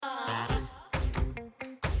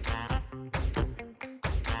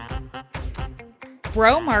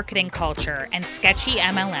Bro marketing culture and sketchy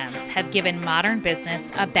MLMs have given modern business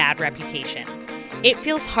a bad reputation. It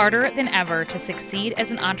feels harder than ever to succeed as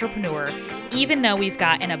an entrepreneur, even though we've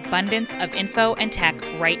got an abundance of info and tech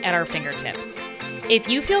right at our fingertips. If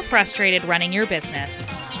you feel frustrated running your business,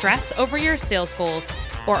 stress over your sales goals,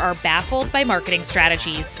 or are baffled by marketing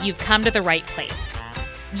strategies, you've come to the right place.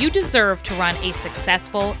 You deserve to run a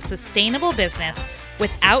successful, sustainable business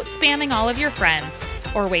without spamming all of your friends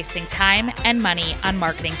or wasting time and money on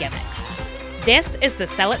marketing gimmicks. This is the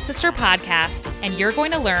Sell It Sister podcast, and you're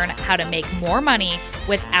going to learn how to make more money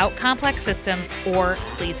without complex systems or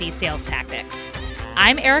sleazy sales tactics.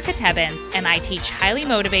 I'm Erica Tebbins, and I teach highly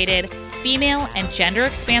motivated, female and gender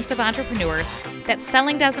expansive entrepreneurs that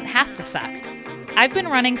selling doesn't have to suck. I've been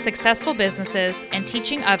running successful businesses and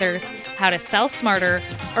teaching others how to sell smarter,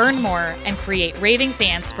 earn more, and create raving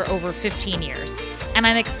fans for over 15 years. And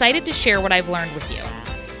I'm excited to share what I've learned with you.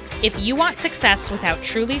 If you want success without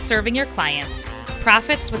truly serving your clients,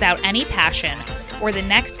 profits without any passion, or the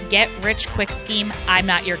next get-rich-quick scheme, I'm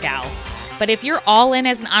not your gal. But if you're all in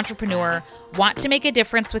as an entrepreneur, want to make a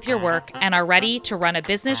difference with your work, and are ready to run a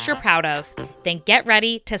business you're proud of, then get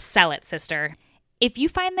ready to sell it, sister. If you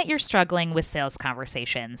find that you're struggling with sales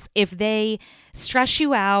conversations, if they stress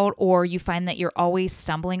you out, or you find that you're always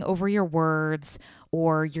stumbling over your words,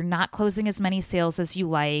 or you're not closing as many sales as you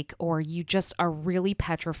like, or you just are really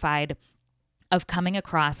petrified of coming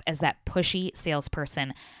across as that pushy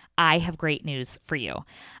salesperson, I have great news for you.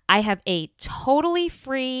 I have a totally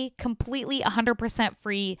free, completely 100%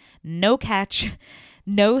 free, no catch,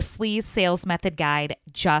 no sleaze sales method guide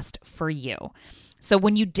just for you. So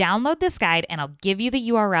when you download this guide, and I'll give you the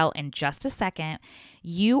URL in just a second,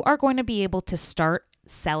 you are going to be able to start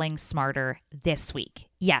selling smarter this week.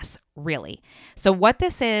 Yes, really. So what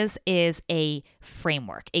this is a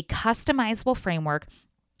framework, a customizable framework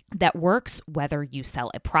that works whether you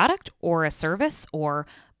sell a product or a service or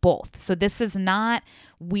both. So this is not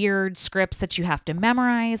weird scripts that you have to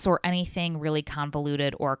memorize or anything really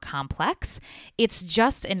convoluted or complex. It's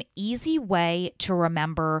just an easy way to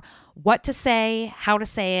remember what to say, how to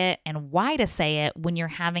say it, and why to say it when you're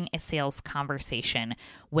having a sales conversation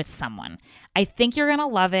with someone. I think you're going to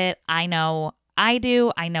love it. I know I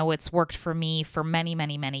do. I know it's worked for me for many,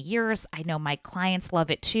 many, many years. I know my clients love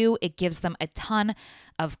it too. It gives them a ton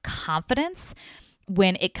of confidence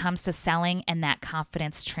when it comes to selling, and that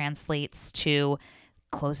confidence translates to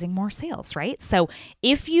closing more sales, right? So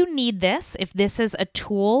if you need this, if this is a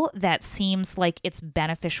tool that seems like it's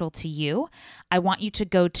beneficial to you, I want you to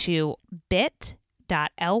go to bit.ly/Sell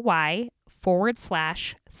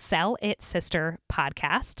It Sister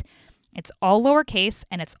podcast. It's all lowercase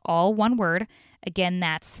and it's all one word. Again,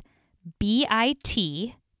 that's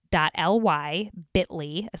bit.ly,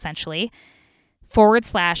 bit.ly, essentially,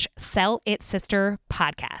 /Sell It Sister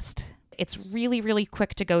podcast. It's really, really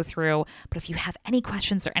quick to go through, but if you have any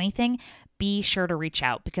questions or anything, be sure to reach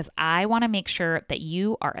out, because I want to make sure that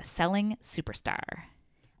you are a selling superstar.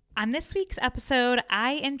 On this week's episode,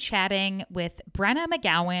 I am chatting with Brenna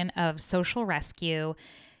McGowan of Social Rescue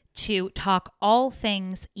to talk all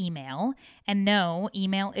things email. And no,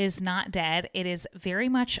 email is not dead. It is very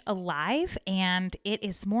much alive, and it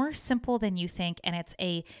is more simple than you think, and it's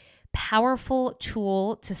a powerful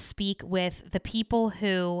tool to speak with the people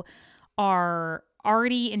who are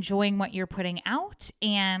already enjoying what you're putting out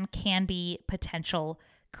and can be potential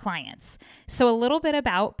clients. So a little bit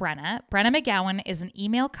about Brenna. Brenna McGowan is an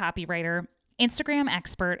email copywriter, Instagram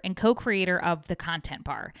expert, and co-creator of The Content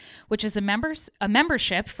Bar, which is a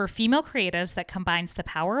membership for female creatives that combines the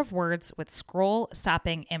power of words with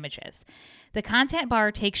scroll-stopping images. The Content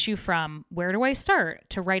Bar takes you from where do I start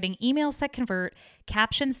to writing emails that convert,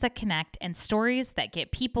 captions that connect, and stories that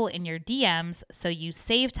get people in your DMs so you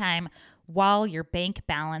save time while your bank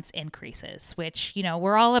balance increases, which, you know,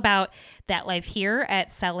 we're all about that life here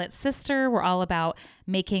at Sell It Sister. We're all about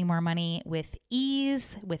making more money with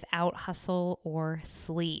ease, without hustle or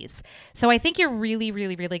sleaze. So I think you're really,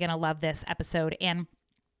 really, really going to love this episode. And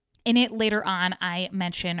in it later on, I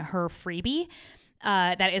mention her freebie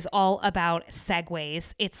that is all about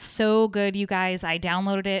segues. It's so good, you guys. I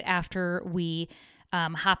downloaded it after we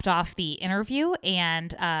hopped off the interview,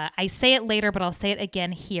 and I say it later, but I'll say it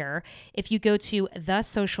again here. If you go to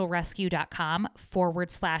thesocialrescue.com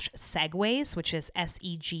 /segues, which is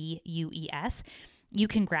SEGUES, you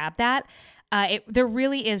can grab that. There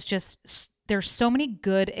really is there's so many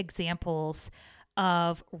good examples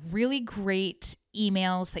of really great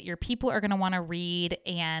emails that your people are going to want to read,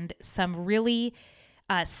 and some really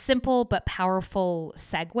simple but powerful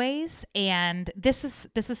segues. And this is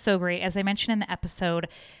so great. As I mentioned in the episode,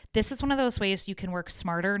 this is one of those ways you can work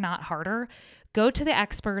smarter, not harder. Go to the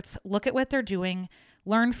experts, look at what they're doing,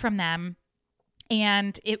 learn from them.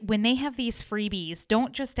 And when they have these freebies,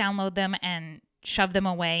 don't just download them and shove them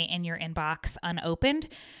away in your inbox unopened.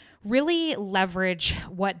 Really leverage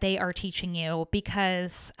what they are teaching you,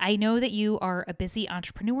 because I know that you are a busy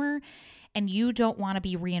entrepreneur and you don't want to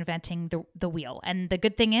be reinventing the wheel. And the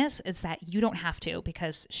good thing is that you don't have to,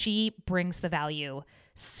 because she brings the value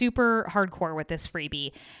super hardcore with this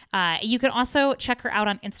freebie. You can also check her out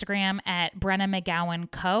on Instagram at Brenna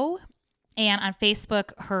McGowan Co. And on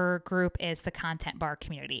Facebook, her group is the Content Bar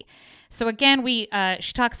Community. So again,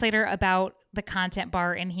 she talks later about the Content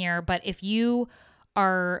Bar in here, but if you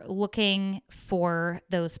are looking for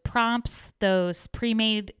those prompts, those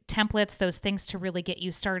pre-made templates, those things to really get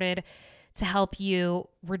you started, to help you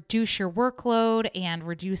reduce your workload and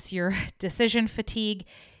reduce your decision fatigue,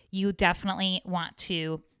 you definitely want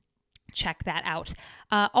to check that out.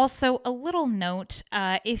 Also, a little note,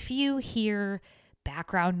 if you hear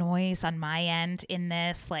background noise on my end in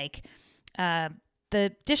this, like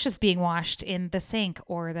the dishes being washed in the sink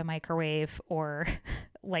or the microwave, or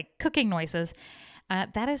like cooking noises,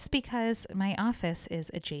 that is because my office is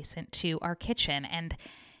adjacent to our kitchen. And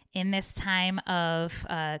in this time of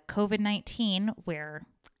COVID-19, where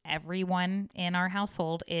everyone in our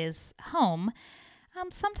household is home,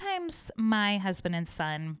 sometimes my husband and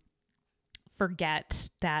son forget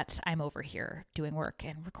that I'm over here doing work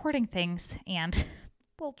and recording things, and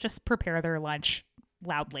we'll just prepare their lunch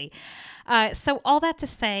loudly. So all that to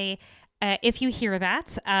say, if you hear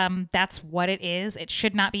that, that's what it is. It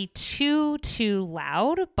should not be too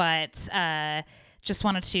loud, but just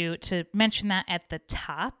wanted to mention that at the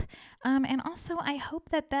top. And also, I hope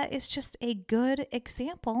that is just a good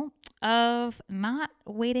example of not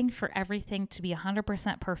waiting for everything to be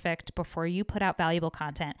 100% perfect before you put out valuable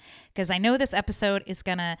content. Because I know this episode is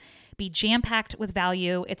going to be jam-packed with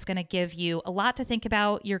value. It's going to give you a lot to think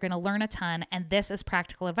about. You're going to learn a ton. And this is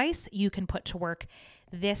practical advice you can put to work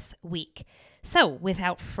this week. So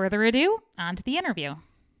without further ado, on to the interview.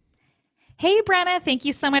 Hey, Brenna, thank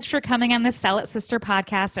you so much for coming on the Sell It Sister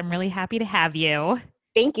podcast. I'm really happy to have you.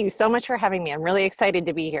 Thank you so much for having me. I'm really excited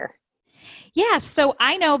to be here. Yeah, so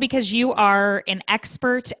I know because you are an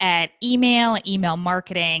expert at email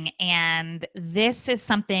marketing, and this is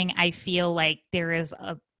something I feel like there is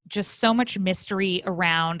just so much mystery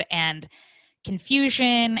around and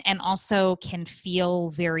confusion, and also can feel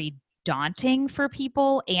very daunting for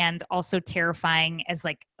people, and also terrifying as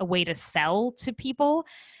like a way to sell to people.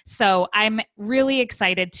 So I'm really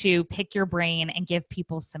excited to pick your brain and give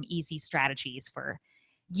people some easy strategies for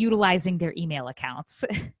utilizing their email accounts.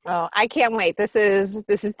 Oh, I can't wait. This is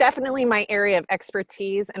definitely my area of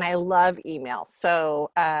expertise, and I love email.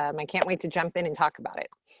 So I can't wait to jump in and talk about it.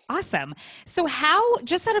 Awesome. So how,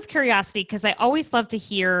 just out of curiosity, because I always love to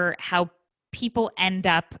hear how people end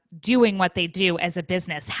up doing what they do as a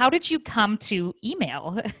business. How did you come to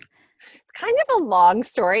email? It's kind of a long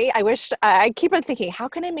story. I wish I keep on thinking, how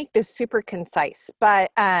can I make this super concise?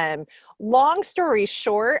 But long story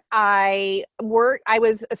short, I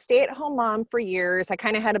was a stay-at-home mom for years. I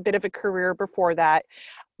kind of had a bit of a career before that.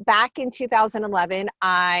 Back in 2011,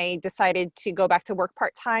 I decided to go back to work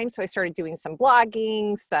part-time. So I started doing some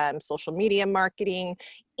blogging, some social media marketing,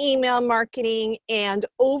 email marketing, and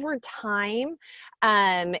over time,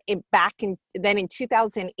 in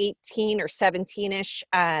 2018 or 17-ish,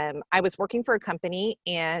 I was working for a company,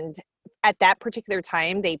 and at that particular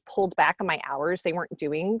time, they pulled back on my hours. They weren't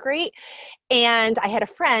doing great. And I had a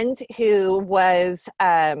friend who was,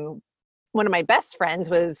 one of my best friends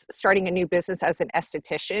was starting a new business as an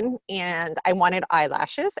esthetician, and I wanted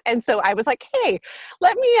eyelashes. And so I was like, hey,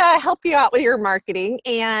 let me help you out with your marketing.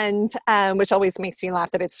 And which always makes me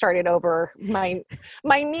laugh that it started over my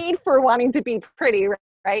need for wanting to be pretty,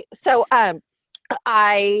 right? So from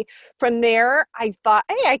there, I thought,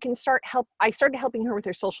 hey, I started helping her with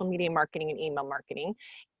her social media marketing and email marketing.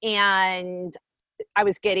 And I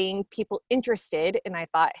was getting people interested, and I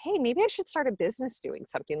thought, hey, maybe I should start a business doing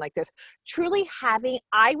something like this.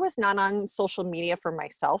 I was not on social media for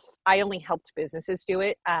myself. I only helped businesses do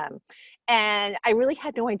it. And I really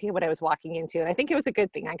had no idea what I was walking into. And I think it was a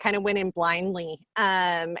good thing. I kind of went in blindly.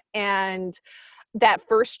 And that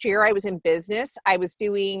first year I was in business, I was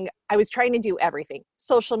trying to do everything: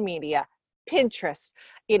 social media, Pinterest,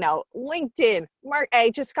 LinkedIn,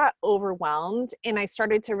 I just got overwhelmed, and I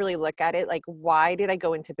started to really look at it like, why did I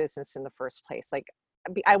go into business in the first place? Like,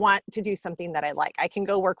 I want to do something that I like. I can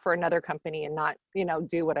go work for another company and not,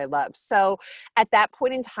 do what I love. So at that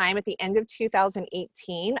point in time, at the end of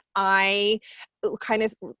 2018, I kind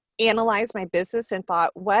of analyzed my business and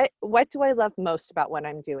thought, what do I love most about what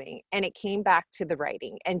I'm doing? And it came back to the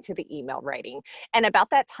writing and to the email writing. And about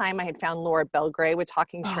that time, I had found Laura Belgray with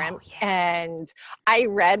Talking Oh, Shrimp, yeah. and I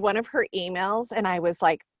read one of her emails, and I was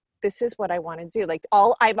like, this is what I want to do. Like,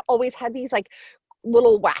 I've always had these like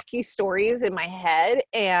little wacky stories in my head,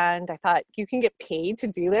 and I thought, you can get paid to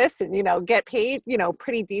do this, and get paid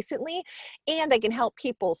pretty decently, and I can help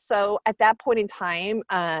people. So at that point in time,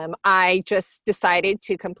 I just decided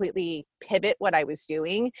to completely pivot what I was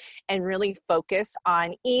doing and really focus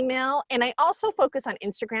on email. And I also focus on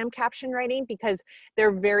Instagram caption writing, because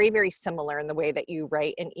they're very, very similar in the way that you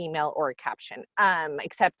write an email or a caption,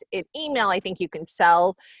 except in email I think you can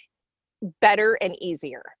sell better and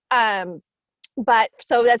easier. But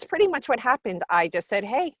so that's pretty much what happened. I just said,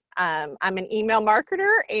 hey, I'm an email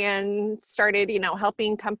marketer, and started,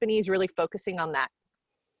 helping companies, really focusing on that.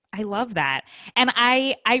 I love that. And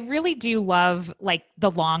I really do love like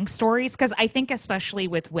the long stories, because I think especially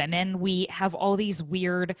with women, we have all these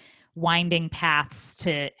weird winding paths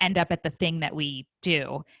to end up at the thing that we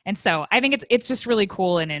do. And so I think it's just really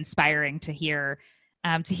cool and inspiring to hear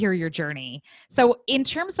your journey. So in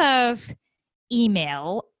terms of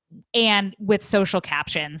email and with social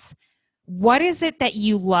captions, what is it that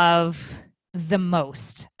you love the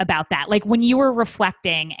most about that? Like when you were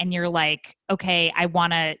reflecting and you're like, okay, I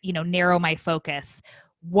want to, narrow my focus.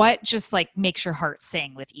 What just like makes your heart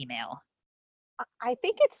sing with email? I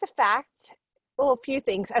think it's the fact, well, a few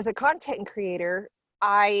things. As a content creator,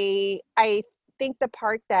 I think the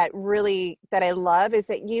part that I love is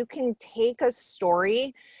that you can take a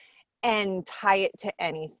story and tie it to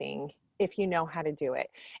anything if you know how to do it.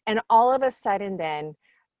 And all of a sudden then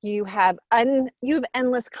you have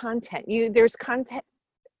endless content. There's content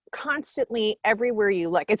constantly everywhere you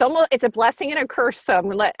look. It's a blessing and a curse, some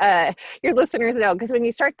let your listeners know, because when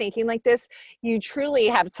you start thinking like this, you truly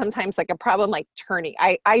have sometimes like a problem like turning.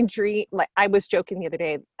 I dream, like I was joking the other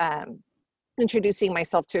day, introducing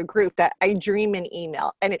myself to a group, that I dream in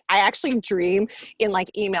email, and I actually dream in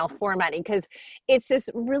like email formatting, because it's this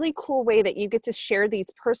really cool way that you get to share these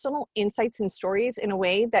personal insights and stories in a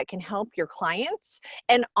way that can help your clients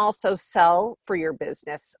and also sell for your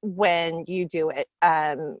business when you do it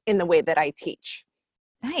in the way that I teach.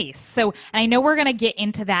 Nice. So, and I know we're going to get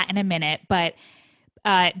into that in a minute, but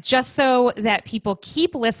just so that people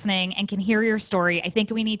keep listening and can hear your story, I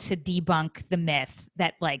think we need to debunk the myth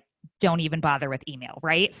that like don't even bother with email,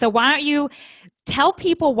 right? So why don't you tell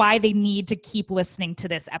people why they need to keep listening to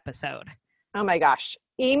this episode? Oh my gosh.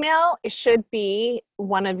 Email should be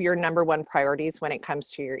one of your number one priorities when it comes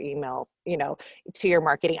to your email, to your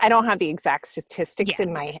marketing. I don't have the exact statistics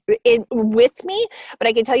Yeah. with me, but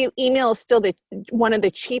I can tell you email is still one of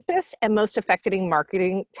the cheapest and most effective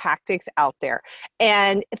marketing tactics out there.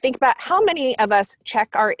 And think about how many of us check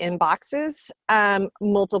our inboxes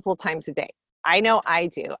multiple times a day. I know I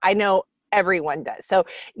do. I know everyone does. So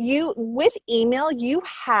with email, you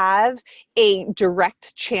have a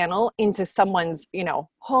direct channel into someone's,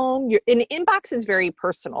 home. An inbox is very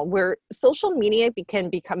personal, where social media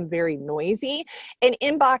can become very noisy, and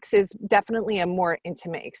inbox is definitely a more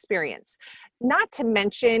intimate experience. Not to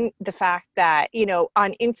mention the fact that,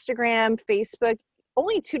 on Instagram, Facebook,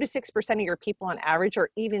 only 2 to 6% of your people on average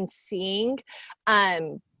are even seeing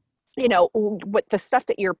what the stuff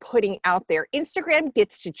that you're putting out there. Instagram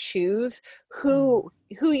gets to choose who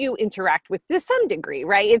you interact with to some degree,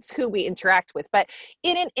 right? It's who we interact with. But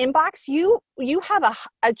in an inbox, you have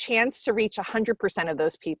a chance to reach 100% of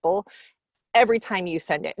those people every time you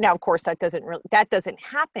send it. Now, of course, that doesn't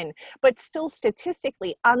happen, but still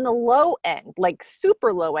statistically on the low end, like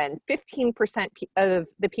super low end, 15% of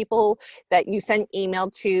the people that you send email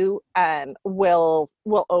to will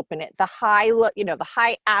open it. The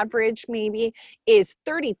high average maybe is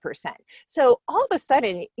 30%. So all of a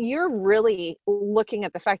sudden, you're really looking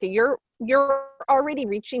at the fact that you're already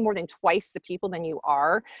reaching more than twice the people than you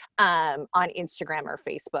are on Instagram or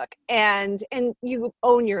Facebook, and you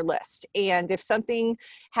own your list. And if something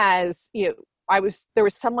has, there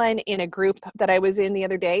was someone in a group that I was in the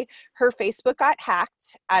other day, her Facebook got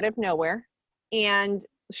hacked out of nowhere, and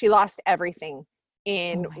she lost everything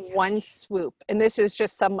in one swoop. And this is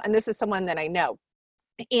someone that I know.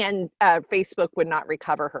 And Facebook would not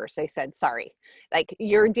recover her. So they said, sorry, like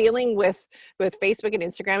you're dealing with Facebook and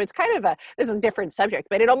Instagram. It's kind of this is a different subject,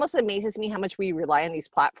 but it almost amazes me how much we rely on these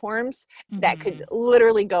platforms that could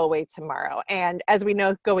literally go away tomorrow. And as we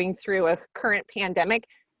know, going through a current pandemic,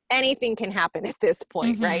 anything can happen at this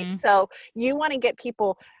point, right? So you want to get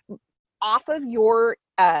people off of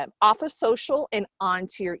off of social and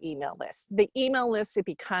onto your email list. The email list, it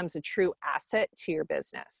becomes a true asset to your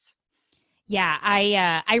business. Yeah,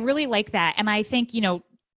 I really like that. And I think,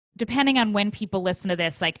 depending on when people listen to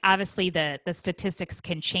this, like obviously the statistics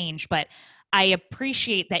can change, but I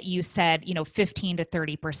appreciate that you said, 15 to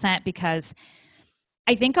 30% because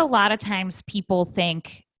I think a lot of times people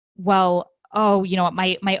think, well, oh, you know what,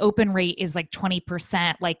 my open rate is like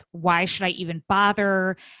 20%. Like, why should I even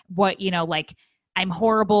bother? What, like I'm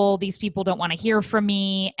horrible. These people don't want to hear from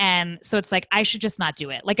me. And so it's like I should just not do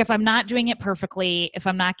it. Like if I'm not doing it perfectly, if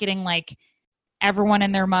I'm not getting like everyone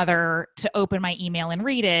and their mother to open my email and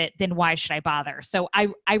read it, then why should I bother? So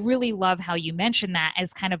I really love how you mentioned that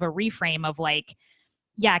as kind of a reframe of like,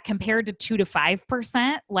 yeah, compared to 2 to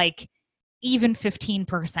 5%, like even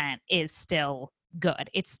 15% is still good.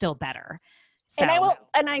 It's still better. So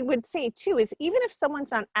And I would say too, is even if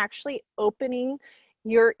someone's not actually opening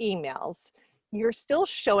your emails, you're still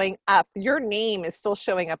showing up. Your name is still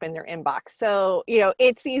showing up in their inbox. So,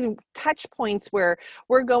 it's these touch points where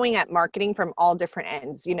we're going at marketing from all different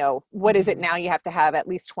ends. What is it now? You have to have at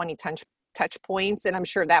least 20 touch points. And I'm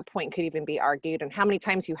sure that point could even be argued, and how many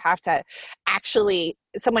times you have to actually,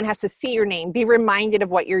 someone has to see your name, be reminded of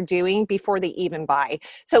what you're doing before they even buy.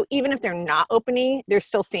 So even if they're not opening, they're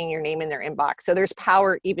still seeing your name in their inbox. So there's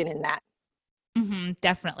power even in that.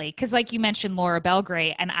 definitely. Because like you mentioned, Laura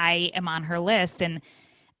Belgray, and I am on her list, and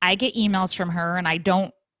I get emails from her, and I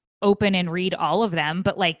don't open and read all of them,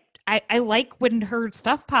 but like I like when her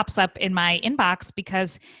stuff pops up in my inbox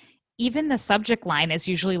because even the subject line is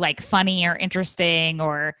usually like funny or interesting,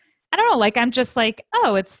 or I don't know, like I'm just like,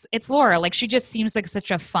 oh, it's Laura. Like she just seems like such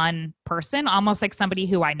a fun person, almost like somebody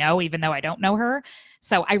who I know, even though I don't know her.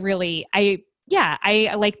 So I like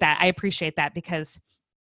that. I appreciate that because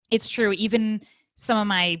it's true. Even some of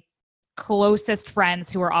my closest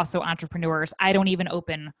friends who are also entrepreneurs, I don't even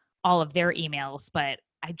open all of their emails, but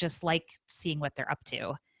I just like seeing what they're up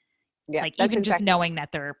to. Yeah, Like that's even just exactly. knowing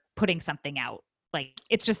that they're putting something out. Like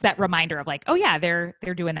it's just that reminder of like, oh yeah, they're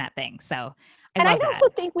doing that thing. So I And I love that. also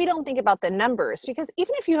think we don't think about the numbers, because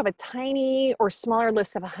even if you have a tiny or smaller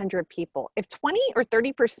list of 100 people, if 20 or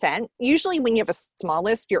 30%, usually when you have a small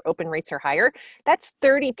list, your open rates are higher. That's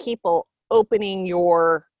 30 people opening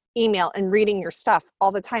your email and reading your stuff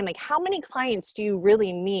all the time. Like, how many clients do you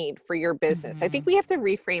really need for your business? I think hmm we have to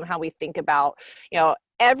reframe how we think about,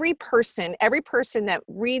 every person that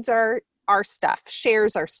reads our stuff,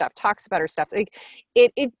 shares our stuff, talks about our stuff. Like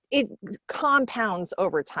it compounds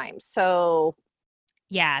over time. So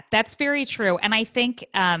Yeah, that's very true. And I think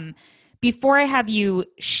before I have you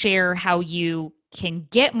share how you can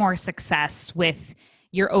get more success with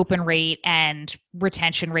your open rate and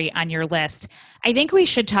retention rate on your list, I think we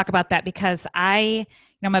should talk about that because I'm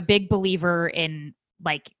a big believer in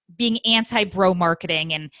like being anti-bro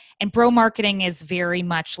marketing, and bro marketing is very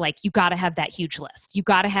much like you got to have that huge list. You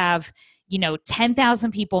got to have,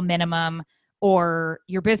 10,000 people minimum, or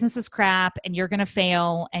your business is crap and you're going to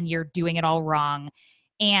fail and you're doing it all wrong.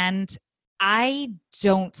 And I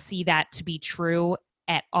don't see that to be true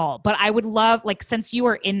at all. But I would love, like, since you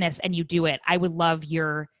are in this and you do it, I would love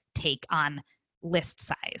your take on list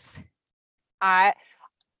size. I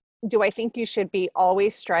do I think you should be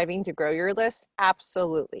always striving to grow your list?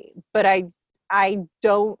 Absolutely. But I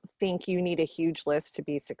don't think you need a huge list to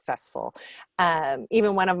be successful.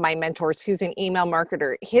 Even one of my mentors, who's an email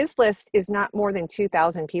marketer, his list is not more than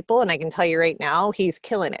 2,000 people. And I can tell you right now, he's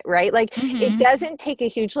killing it, right? Like it Mm-hmm. doesn't take a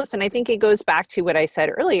huge list. And I think it goes back to what I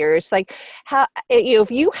said earlier. It's like,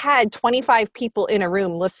 if you had 25 people in a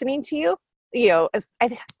room listening to you,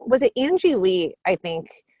 was it Angie Lee, I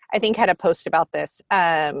think had a post about this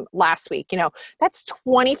last week. That's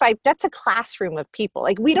 25, that's a classroom of people.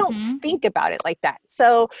 Like we don't Mm-hmm. think about it like that.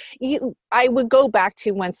 So I would go back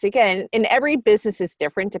to, once again, and every business is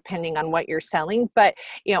different depending on what you're selling, but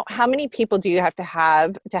how many people do you have to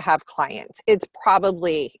have clients? It's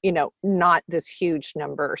probably, not this huge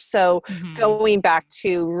number. So Mm-hmm. going back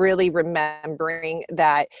to really remembering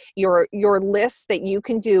that your list, that you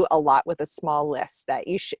can do a lot with a small list, that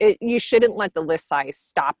you shouldn't let the list size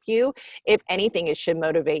stop you. If anything, it should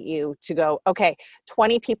motivate you to go, okay,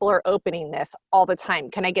 20 people are opening this all the time.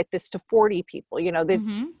 Can I get this to 40 people?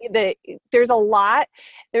 Mm-hmm. There's a lot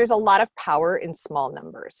of power in small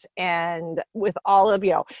numbers. And with all of,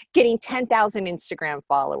 getting 10,000 Instagram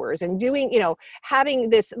followers and doing, having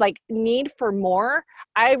this like need for more,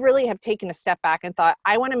 I really have taken a step back and thought,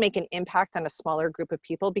 I want to make an impact on a smaller group of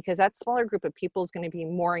people, because that smaller group of people is going to be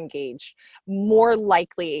more engaged, more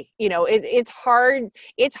likely. It's hard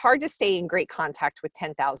to stay in great contact with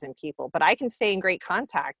 10,000 people, but I can stay in great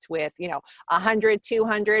contact with, 100,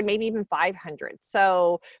 200, maybe even 500.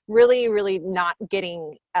 So really, really not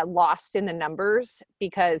getting lost in the numbers,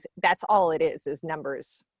 because that's all it is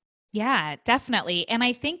numbers. Yeah, definitely. And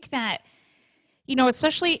I think that,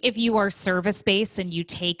 especially if you are service based and you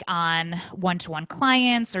take on one-to-one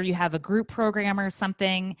clients or you have a group program or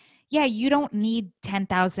something, yeah, you don't need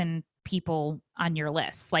 10,000 people on your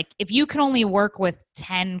list. Like if you can only work with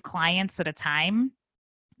 10 clients at a time,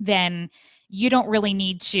 then you don't really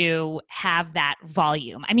need to have that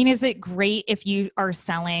volume. I mean, is it great if you are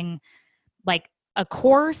selling like a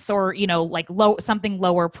course or like something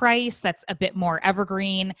lower price that's a bit more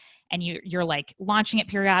evergreen and you're like launching it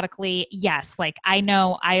periodically? Yes, like I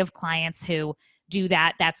know I have clients who do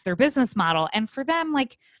that. That's their business model, and for them,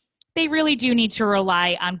 like they really do need to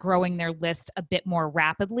rely on growing their list a bit more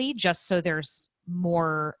rapidly just so there's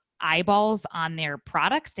more eyeballs on their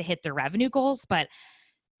products to hit their revenue goals. But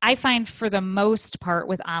I find for the most part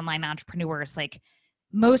with online entrepreneurs, like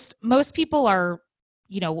most people are,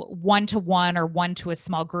 one to one or one to a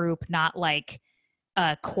small group, not like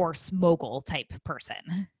a course mogul type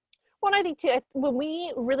person. Well, I think too, when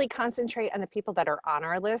we really concentrate on the people that are on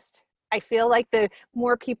our list, I feel like the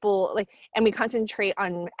more people and we concentrate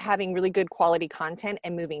on having really good quality content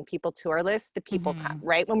and moving people to our list, the people come,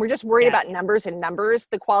 right? When we're just worried Yeah. about numbers and numbers,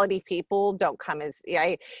 the quality people don't come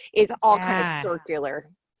it's all kind of circular.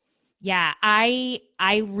 Yeah, I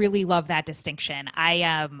really love that distinction.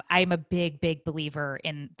 I'm a big believer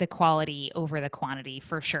in the quality over the quantity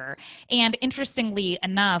for sure. And interestingly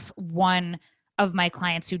enough, one of my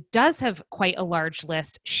clients who does have quite a large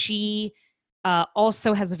list, she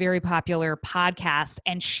also has a very popular podcast,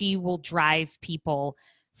 and she will drive people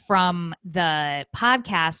from the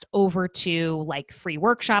podcast over to like free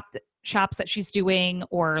shops that she's doing,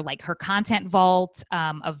 or like her content vault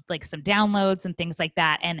of like some downloads and things like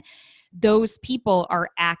that. And those people are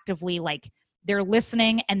actively like they're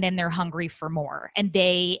listening and then they're hungry for more, and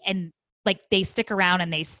they stick around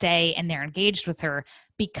and they stay and they're engaged with her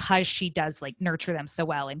because she does like nurture them so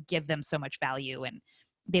well and give them so much value, and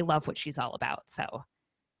they love what she's all about. So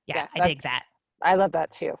yeah, I dig that. I love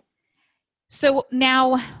that too. So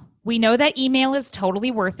now we know that email is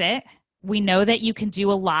totally worth it. We know that you can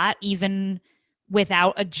do a lot even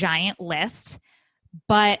without a giant list.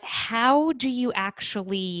 But how do you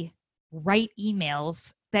actually write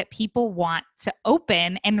emails that people want to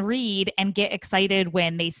open and read and get excited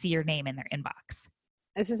when they see your name in their inbox?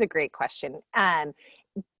 This is a great question.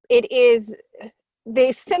 It is,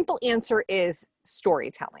 the simple answer is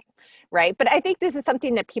storytelling, right? But I think this is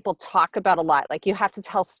something that people talk about a lot. Like you have to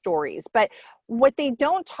tell stories, but what they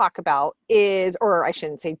don't talk about is, or I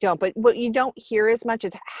shouldn't say don't, but what you don't hear as much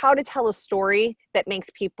is how to tell a story that makes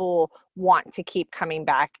people want to keep coming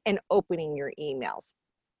back and opening your emails.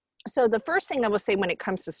 So the first thing I will say when it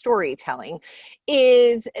comes to storytelling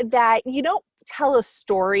is that you don't tell a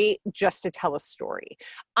story just to tell a story.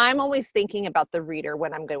 I'm always thinking about the reader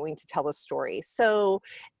when I'm going to tell a story. So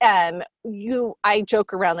I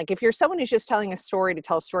joke around, like if you're someone who's just telling a story to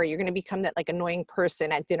tell a story, you're going to become that like annoying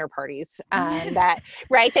person at dinner parties that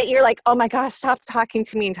you're like, oh my gosh, stop talking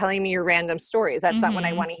to me and telling me your random stories. That's not what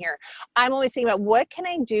I want to hear. I'm always thinking about what can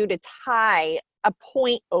I do to tie a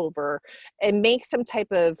point over and make some type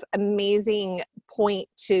of amazing point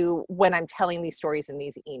to when I'm telling these stories in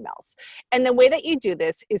these emails. And the way that you do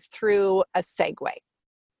this is through a segue.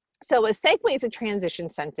 So a segue is a transition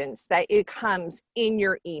sentence that it comes in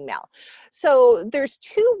your email. So there's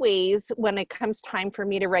two ways when it comes time for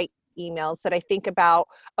me to write emails that I think about,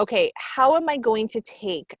 okay, how am I going to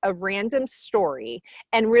take a random story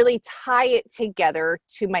and really tie it together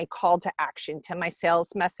to my call to action, to my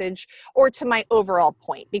sales message, or to my overall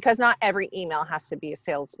point? Because not every email has to be a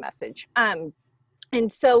sales message. And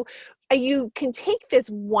so you can take this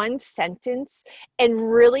one sentence and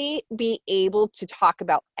really be able to talk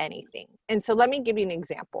about anything. And so let me give you an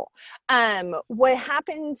example. What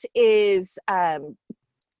happens is,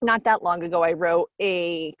 not that long ago, I wrote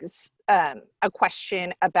a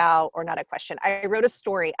question about, or not a question, I wrote a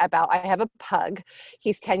story about, I have a pug,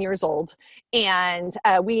 he's 10 years old, and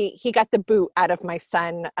he got the boot out of my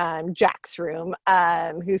son Jack's room,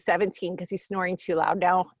 who's 17, because he's snoring too loud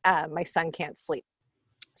now. My son can't sleep.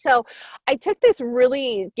 So I took this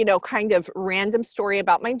really, kind of random story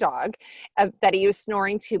about my dog, that he was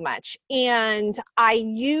snoring too much. And I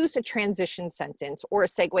used a transition sentence or a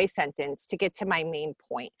segue sentence to get to my main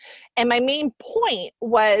point. And my main point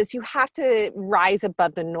was you have to rise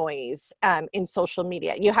above the noise in social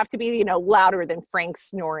media. You have to be, louder than Frank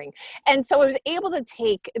snoring. And so I was able to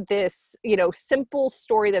take this, simple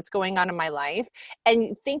story that's going on in my life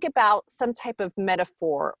and think about some type of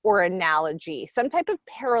metaphor or analogy, some type of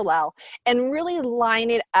parallel and really line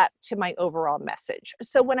it up to my overall message.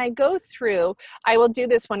 So when I go through, I will do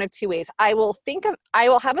this one of two ways. I will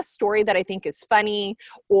have a story that I think is funny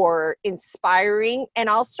or inspiring, and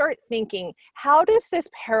I'll start thinking, how does this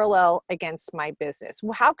parallel against my business?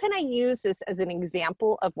 How can I use this as an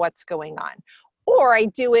example of what's going on? Or I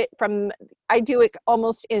do it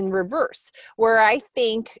almost in reverse, where I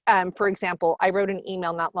think, for example, I wrote an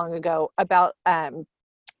email not long ago about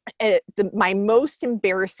my most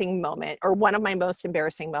embarrassing moment, or one of my most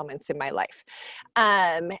embarrassing moments in my life.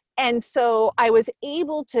 And so I was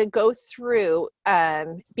able to go through,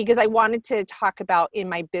 because I wanted to talk about in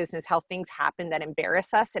my business how things happen that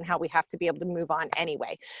embarrass us and how we have to be able to move on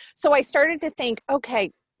anyway. So I started to think,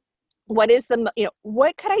 okay, what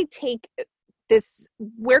could I take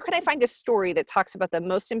where could I find a story that talks about the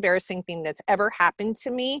most embarrassing thing that's ever happened to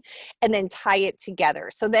me, and then tie it together?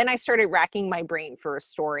 So then I started racking my brain for a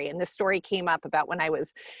story. And the story came up about when I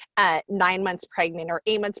was 9 months pregnant or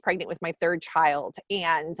 8 months pregnant with my third child.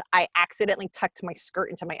 And I accidentally tucked my skirt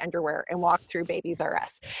into my underwear and walked through Babies R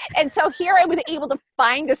Us. And so here I was able to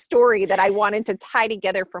find a story that I wanted to tie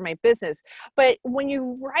together for my business. But when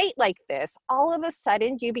you write like this, all of a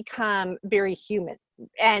sudden you become very human.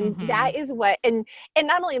 And that is what, and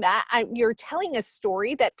not only that, you're telling a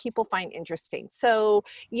story that people find interesting. So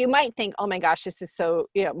you might think, oh my gosh, this is so,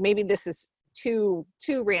 maybe this is too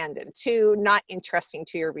random, too not interesting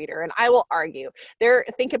to your reader. And I will argue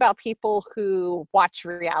think about people who watch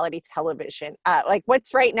reality television. Like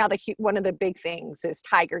what's right now, one of the big things is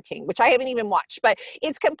Tiger King, which I haven't even watched, but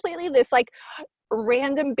it's completely this like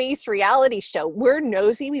random based reality show. We're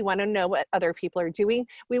nosy. We want to know what other people are doing.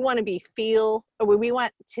 We want to we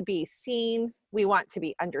want to be seen. We want to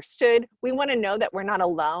be understood. We want to know that we're not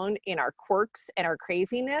alone in our quirks and our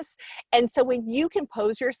craziness. And so when you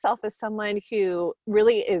compose yourself as someone who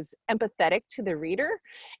really is empathetic to the reader,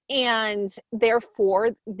 and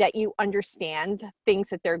therefore that you understand things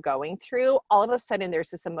that they're going through, all of a sudden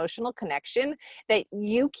there's this emotional connection that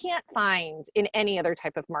you can't find in any other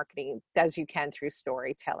type of marketing as you can through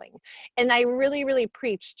storytelling. And I really, really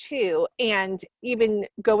preach too, and even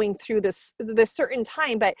going through this certain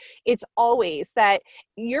time, but it's always that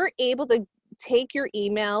you're able to take your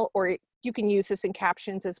email, or you can use this in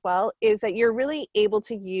captions as well, is that you're really able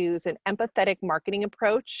to use an empathetic marketing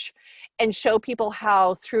approach and show people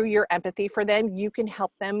how through your empathy for them, you can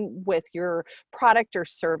help them with your product or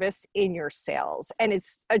service in your sales. And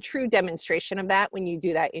it's a true demonstration of that when you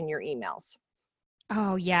do that in your emails.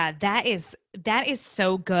 Oh yeah, that is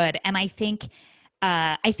so good. And I think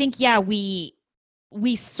yeah,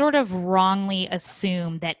 we sort of wrongly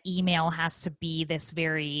assume that email has to be this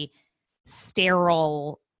very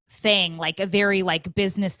sterile thing, like a very like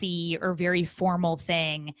businessy or very formal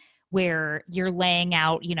thing where you're laying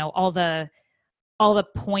out, all the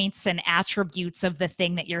points and attributes of the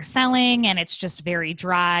thing that you're selling, and it's just very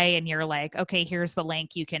dry, and you're like, okay, here's the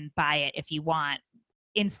link, you can buy it if you want.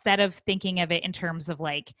 Instead of thinking of it in terms of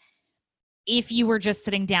like, if you were just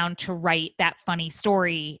sitting down to write that funny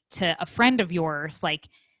story to a friend of yours, like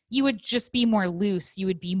you would just be more loose, you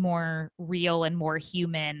would be more real and more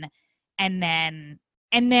human. And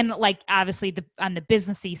then like obviously on the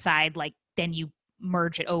businessy side, like then you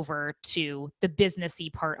merge it over to the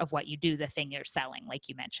businessy part of what you do, the thing you're selling, like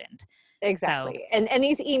you mentioned. Exactly. So. And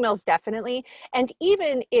these emails definitely, and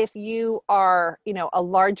even if you are, a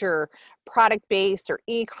larger product base or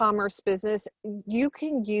e-commerce business, you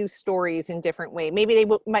can use stories in different ways. Maybe they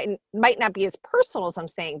might not be as personal as I'm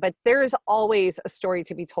saying, but there's always a story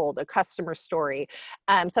to be told, a customer story,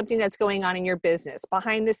 something that's going on in your business,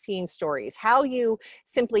 behind the scenes stories, how you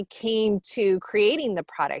simply came to creating the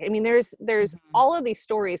product. I mean, there's all of these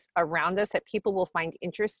stories around us that people will find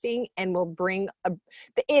interesting and will bring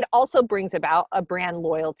it also brings about a brand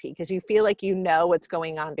loyalty, because you feel like you know what's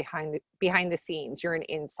going on behind the scenes. You're an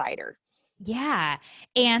insider. Yeah.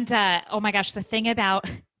 And oh my gosh, the thing about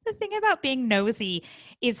being nosy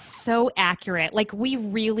is so accurate. Like we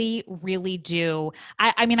really, really do.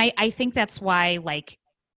 I mean, I think that's why, like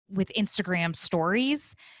with Instagram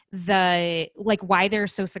stories, why they're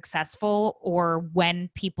so successful, or when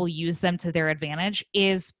people use them to their advantage,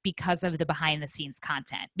 is because of the behind the scenes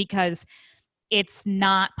content, because it's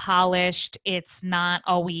not polished. It's not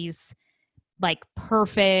always like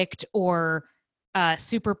perfect or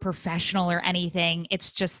super professional or anything.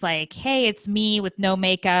 It's just like, hey, it's me with no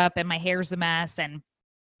makeup and my hair's a mess, and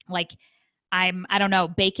like I don't know,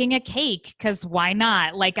 baking a cake, because why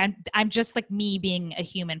not? Like I'm just like me being a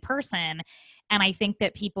human person. And I think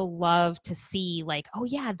that people love to see like, oh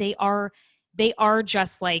yeah, they are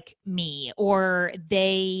just like me, or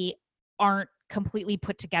they aren't completely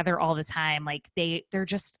put together all the time. Like they're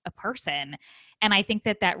just a person. And I think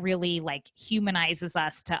that really like humanizes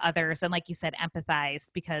us to others. And like you said, empathize,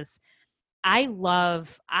 because I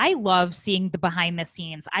love seeing the behind the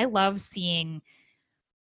scenes. I love seeing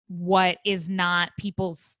what is not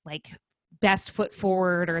people's like best foot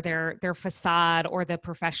forward, or their facade, or the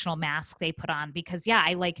professional mask they put on, because yeah,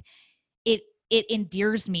 I like it. It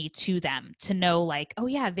endears me to them to know like, oh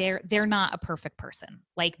yeah, they're not a perfect person.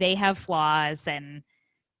 Like they have flaws and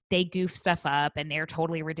they goof stuff up and they're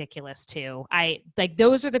totally ridiculous too. I like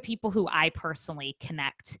those are the people who I personally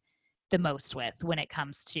connect the most with when it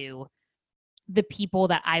comes to the people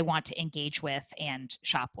that I want to engage with and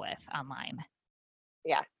shop with online.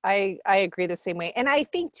 Yeah, I agree the same way. And I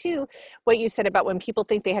think too, what you said about when people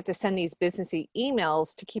think they have to send these businessy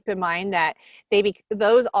emails, to keep in mind that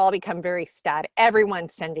those all become very static.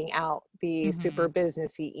 Everyone's sending out these super Mhm.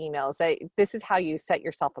 businessy emails. This is how you set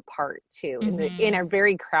yourself apart too. In Mhm. a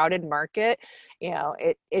very crowded market,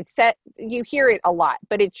 you hear it a lot,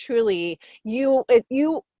 but it truly you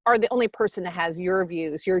are the only person that has your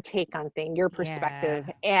views, your take on thing, your perspective.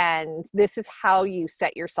 Yeah. And this is how you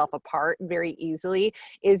set yourself apart very easily,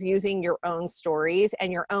 is using your own stories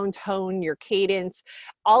and your own tone, your cadence.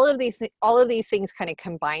 All of these things kind of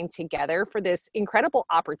combine together for this incredible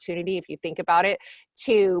opportunity, if you think about it,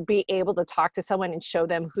 to be able to talk to someone and show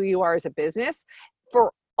them who you are as a business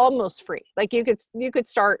for almost free. Like you could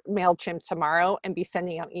start MailChimp tomorrow and be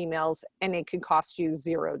sending out emails, and it could cost you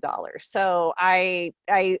 $0. So I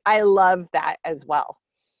love that as well.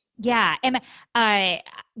 Yeah. And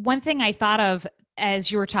one thing I thought of as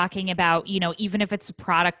you were talking about, even if it's a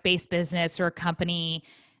product based business or a company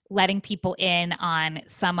letting people in on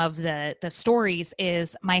some of the stories,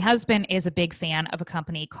 is my husband is a big fan of a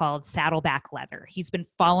company called Saddleback Leather. He's been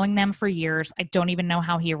following them for years. I don't even know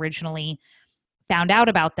how he originally found out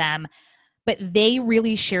about them, but they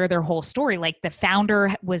really share their whole story. Like the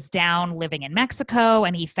founder was down living in Mexico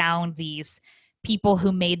and he found these people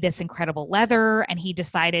who made this incredible leather, and he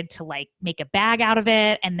decided to like make a bag out of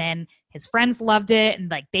it, and then his friends loved it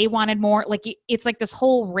and like they wanted more. Like it's like this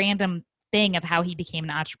whole random thing of how he became an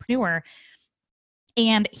entrepreneur.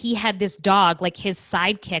 And he had this dog, like his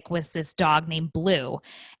sidekick was this dog named Blue,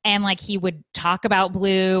 and like he would talk about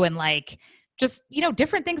Blue and like just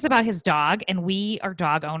different things about his dog. And we are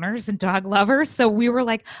dog owners and dog lovers, so we were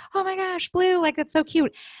like, oh my gosh, Blue, like that's so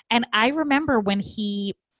cute. And I remember when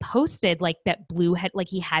he posted like that Blue had, like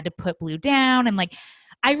he had to put Blue down, and like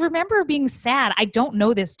I remember being sad. I don't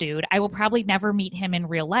know this dude, I will probably never meet him in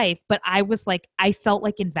real life, but I was like, I felt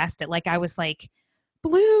like invested. Like I was like,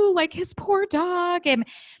 Blue, like his poor dog. And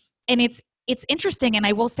it's interesting. And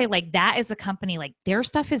I will say, like, that is a company, like their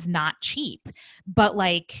stuff is not cheap, but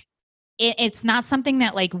like it's not something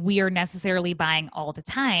that like we are necessarily buying all the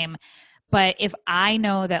time. But if I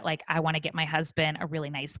know that like I want to get my husband a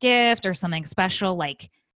really nice gift or something special,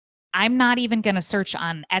 like I'm not even going to search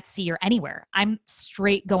on Etsy or anywhere. I'm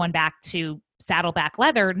straight going back to Saddleback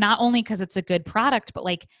Leather, not only because it's a good product, but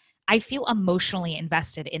like I feel emotionally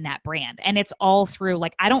invested in that brand. And it's all through,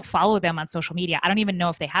 like, I don't follow them on social media. I don't even know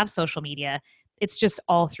if they have social media. It's just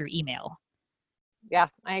all through email. Yeah,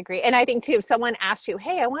 I agree. And I think too, if someone asked you,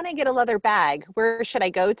 "Hey, I want to get a leather bag. Where should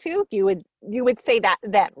I go to?" You would say that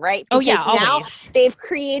then, right? Oh, yeah, Because now always. they've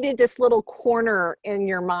created this little corner in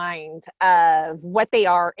your mind of what they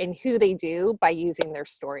are and who they do by using their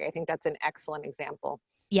story. I think that's an excellent example.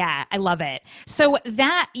 Yeah, I love it. So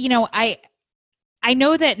that, I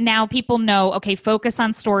know that now people know, okay, focus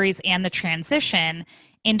on stories and the transition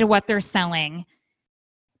into what they're selling.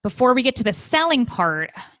 Before we get to the selling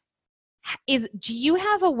part, do you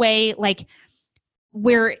have a way like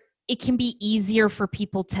where it can be easier for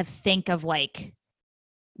people to think of like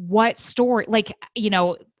what story, like,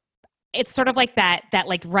 it's sort of like that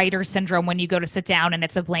like writer syndrome when you go to sit down and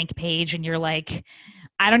it's a blank page and you're like,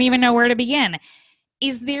 I don't even know where to begin.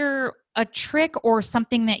 Is there a trick or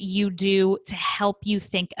something that you do to help you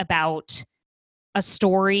think about a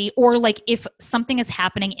story? Or like if something is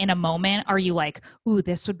happening in a moment, are you like, ooh,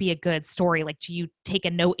 this would be a good story? Like, do you take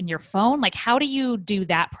a note in your phone? Like, how do you do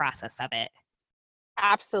that process of it?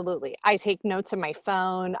 Absolutely. I take notes on my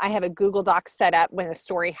phone. I have a Google Doc set up when a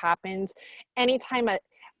story happens. Anytime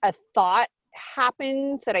a thought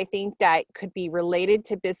happens that I think that could be related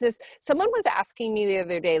to business. Someone was asking me the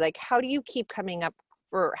other day, like, how am I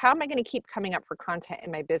going to keep coming up for content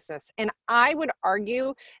in my business? And I would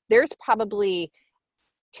argue there's probably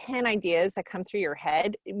 10 ideas that come through your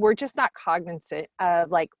head. We're just not cognizant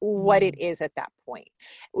of like what it Mm. is at that point,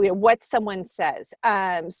 what someone says.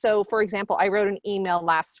 So for example, I wrote an email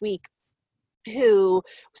last week who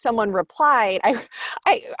someone replied.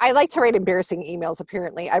 I like to write embarrassing emails.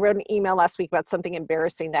 Apparently, I wrote an email last week about something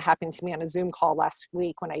embarrassing that happened to me on a Zoom call last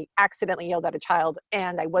week when I accidentally yelled at a child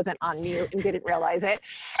and I wasn't on mute and didn't realize it.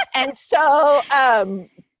 And so,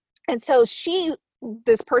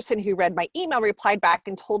 this person who read my email replied back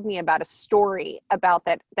and told me about a story about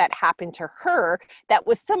that happened to her that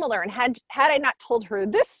was similar. And had I not told her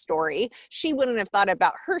this story, she wouldn't have thought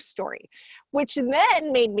about her story, which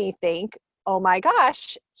then made me think, oh my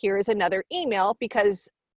gosh, here is another email, because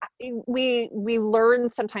we learn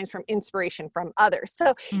sometimes from inspiration from others.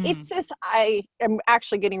 So it's this, I am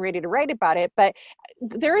actually getting ready to write about it, but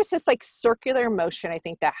there is this like circular motion, I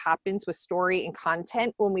think, that happens with story and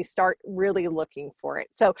content when we start really looking for it.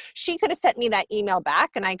 So she could have sent me that email back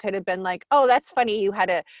and I could have been like, oh, that's funny, you had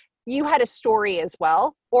a story as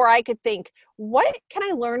well. Or I could think, what can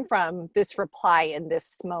I learn from this reply in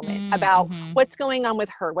this moment about what's going on with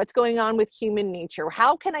her? What's going on with human nature?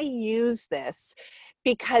 How can I use this?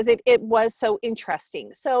 Because it was so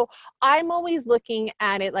interesting. So I'm always looking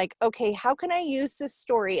at it like, okay, how can I use this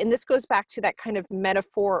story? And this goes back to that kind of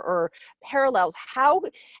metaphor or parallels, how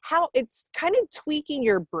it's kind of tweaking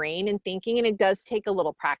your brain and thinking, and it does take a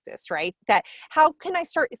little practice, right? That how can I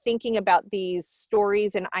start thinking about these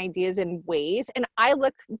stories and ideas in ways? And I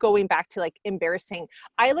look, going back to like embarrassing,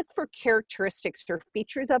 I look for characteristics or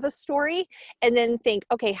features of a story and then think,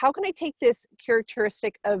 okay, how can I take this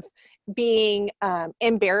characteristic of being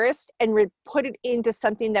embarrassed and put it into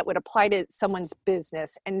something that would apply to someone's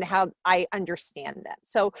business and how I understand them.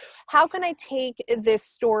 So how can I take this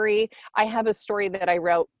story? I have a story that I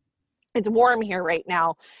wrote. It's warm here right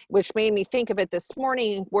now, which made me think of it this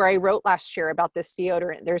morning, where I wrote last year about this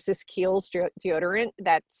deodorant. There's this Kiehl's deodorant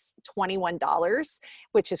that's $21,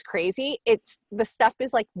 which is crazy. The stuff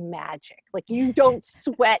is like magic. Like you don't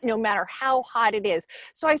sweat no matter how hot it is.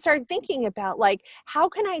 So I started thinking about like, how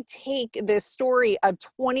can I take this story of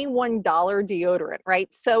 $21 deodorant, right?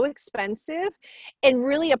 So expensive, and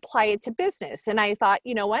really apply it to business. And I thought,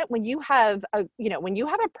 you know what, when you have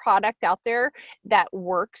a product out there that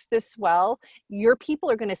works this well, your people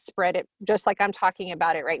are going to spread it just like I'm talking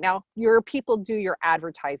about it right now. Your people do your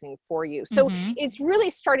advertising for you. So it's really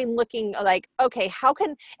starting looking like, okay,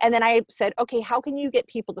 and then I said, okay, how can you get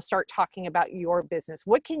people to start talking about your business?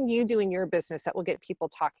 What can you do in your business that will get people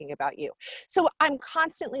talking about you? So I'm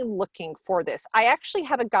constantly looking for this. I actually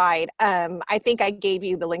have a guide. I think I gave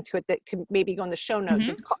you the link to it that could maybe go in the show notes.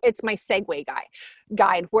 It's my segue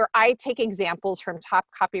guide where I take examples from top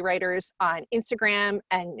copywriters on Instagram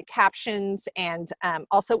and captions and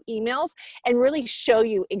also emails, and really show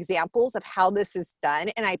you examples of how this is done.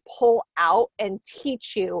 And I pull out and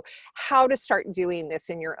teach you how to start doing this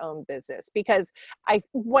in your own business, because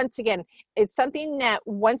once again, it's something that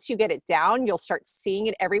once you get it down, you'll start seeing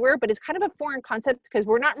it everywhere, but it's kind of a foreign concept because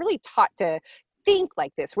we're not really taught to think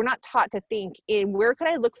like this. We're not taught to think in where could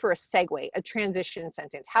I look for a segue, a transition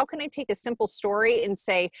sentence? How can I take a simple story and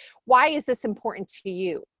say, why is this important to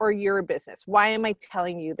you or your business? Why am I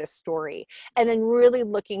telling you this story? And then really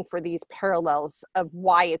looking for these parallels of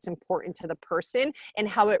why it's important to the person and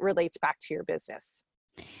how it relates back to your business.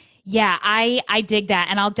 Yeah, I dig that.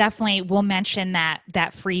 And we'll mention that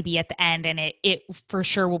freebie at the end, and it for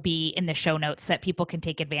sure will be in the show notes so that people can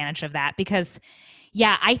take advantage of that, because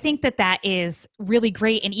yeah, I think that is really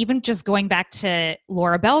great. And even just going back to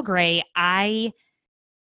Laura Belgray, I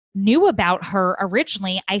knew about her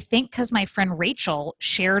originally, I think because my friend Rachel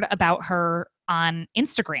shared about her on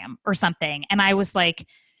Instagram or something. And I was like,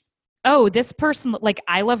 oh, this person, like,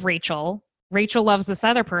 I love Rachel. Rachel loves this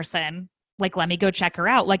other person. Like, let me go check her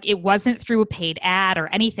out. Like, it wasn't through a paid ad or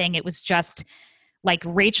anything. It was just like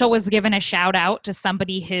Rachel was given a shout out to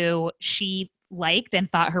somebody who she liked and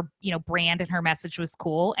thought her, brand and her message was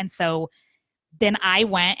cool. And so then I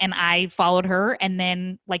went and I followed her, and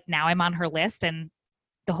then like now I'm on her list and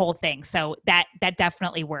the whole thing. So that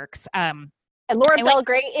definitely works. And Laura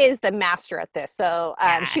Belgray is the master at this. So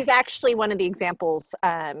she's actually one of the examples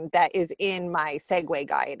that is in my segue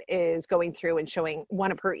guide, is going through and showing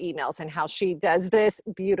one of her emails and how she does this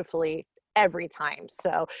beautifully every time.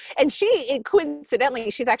 So, and coincidentally,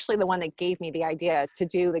 she's actually the one that gave me the idea to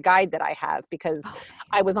do the guide that I have, because nice.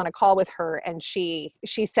 I was on a call with her and she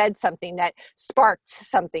said something that sparked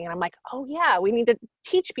something. And I'm like, oh yeah, we need to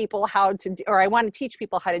teach people how to do, or I want to teach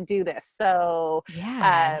people how to do this. So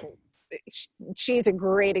yeah. She's a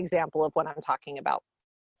great example of what I'm talking about.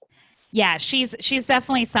 Yeah, she's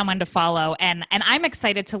definitely someone to follow, and I'm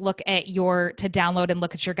excited to download and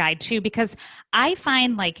look at your guide too, because I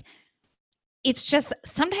find like it's just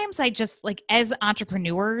sometimes I just like, as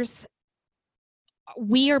entrepreneurs,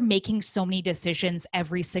 we are making so many decisions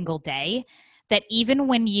every single day that even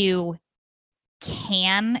when you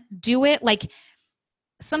can do it, like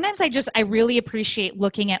sometimes I really appreciate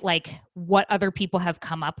looking at like what other people have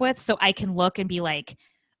come up with so I can look and be like,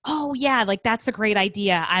 oh yeah, like that's a great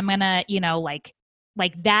idea. I'm gonna,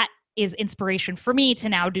 like that is inspiration for me to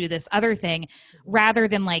now do this other thing rather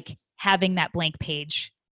than like having that blank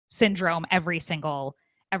page syndrome every single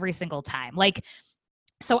time. Like,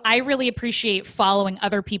 so I really appreciate following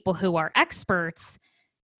other people who are experts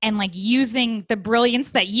and like using the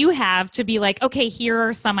brilliance that you have to be like, okay, here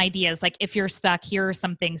are some ideas. Like if you're stuck, here are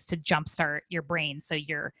some things to jumpstart your brain. So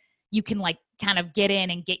you can like kind of get in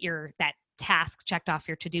and get that task checked off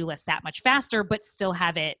your to-do list that much faster, but still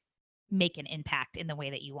have it make an impact in the way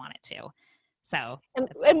that you want it to. So,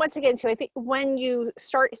 and once again too, I think when you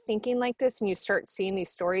start thinking like this and you start seeing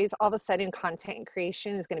these stories, all of a sudden content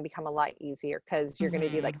creation is going to become a lot easier because you're going to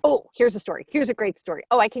be like, oh, here's a story. Here's a great story.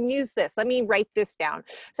 Oh, I can use this. Let me write this down.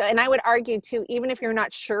 So, and I would argue too, even if you're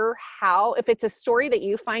not sure how, if it's a story that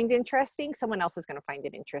you find interesting, someone else is going to find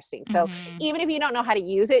it interesting. So even if you don't know how to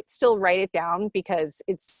use it, still write it down because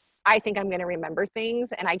I think I'm going to remember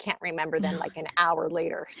things and I can't remember them like an hour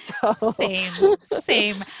later. So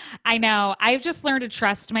same. I know. I've just learned to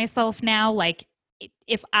trust myself now. Like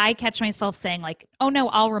if I catch myself saying like, oh no,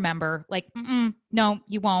 I'll remember, like, no,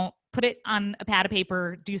 you won't. Put it on a pad of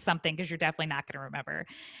paper, do something because you're definitely not going to remember.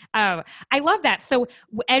 I love that. So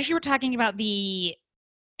as you were talking about the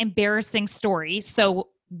embarrassing story, so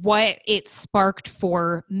what it sparked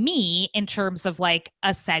for me in terms of like a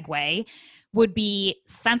segue would be,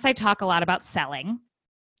 since I talk a lot about selling,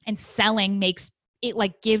 and selling makes it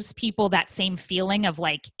like gives people that same feeling of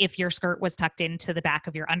like if your skirt was tucked into the back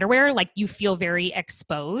of your underwear, like you feel very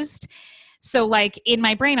exposed. So like in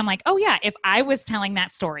my brain, I'm like, oh yeah, if I was telling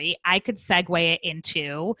that story, I could segue it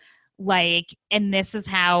into like, and this is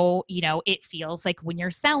how, it feels like when you're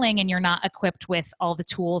selling and you're not equipped with all the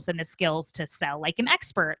tools and the skills to sell like an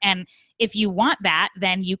expert. And if you want that,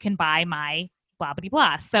 then you can buy my blah, blah,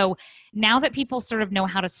 blah. So now that people sort of know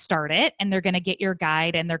how to start it and they're going to get your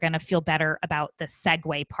guide and they're going to feel better about the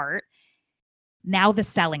segue part, now the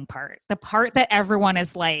selling part, the part that everyone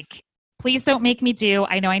is like, please don't make me do.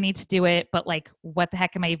 I know I need to do it, but like, what the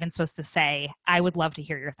heck am I even supposed to say? I would love to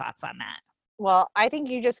hear your thoughts on that. Well, I think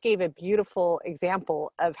you just gave a beautiful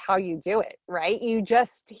example of how you do it, right? You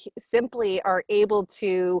just simply are able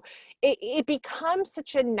to, it becomes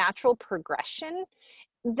such a natural progression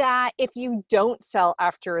that if you don't sell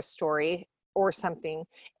after a story or something,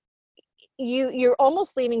 you're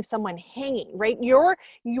almost leaving someone hanging, right?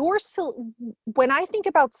 When I think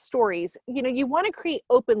about stories, you want to create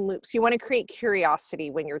open loops. You want to create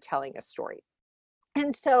curiosity when you're telling a story.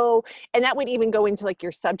 And so, and that would even go into like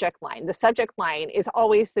your subject line. The subject line is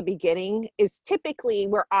always the beginning, is typically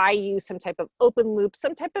where I use some type of open loop,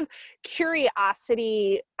 some type of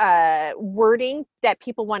curiosity wording that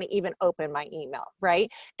people want to even open my email, right?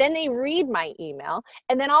 Then they read my email,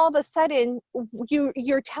 and then all of a sudden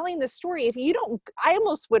you're telling the story. If you don't, I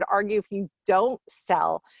almost would argue if you don't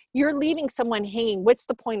sell, you're leaving someone hanging. What's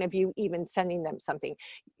the point of you even sending them something?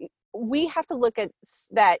 We have to look at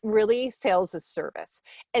that really sales is service.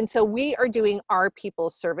 And so we are doing our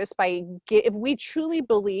people's service if we truly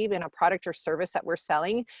believe in a product or service that we're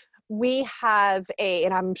selling, we have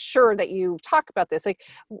and I'm sure that you talk about this, like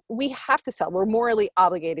we have to sell. We're morally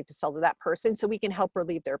obligated to sell to that person so we can help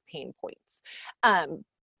relieve their pain points.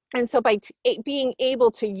 And so by being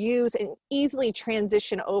able to use and easily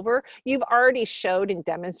transition over, you've already showed and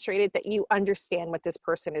demonstrated that you understand what this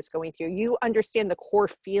person is going through. You understand the core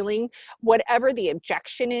feeling, whatever the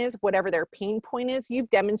objection is, whatever their pain point is, you've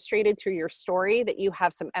demonstrated through your story that you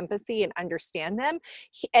have some empathy and understand them.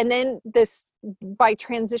 And then by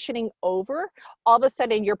transitioning over, all of a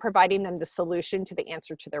sudden you're providing them the solution to the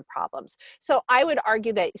answer to their problems. So I would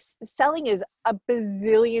argue that selling is a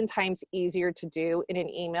bazillion times easier to do in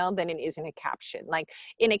an email than it is in a caption. Like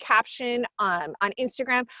in a caption on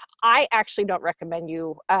Instagram, I actually don't recommend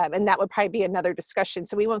you, and that would probably be another discussion,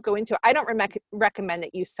 so we won't go into it. I don't recommend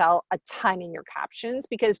that you sell a ton in your captions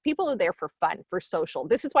because people are there for fun, for social.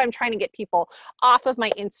 This is why I'm trying to get people off of my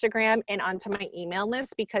Instagram and onto my email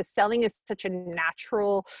list, because selling is such a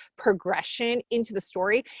natural progression into the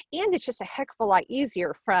story, and it's just a heck of a lot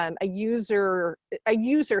easier from a user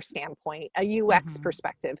standpoint, a UX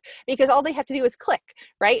perspective, because all they have to do is click,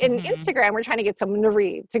 right? And Instagram, we're trying to get someone to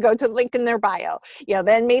read, to go to the link in their bio,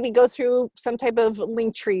 then maybe go through some type of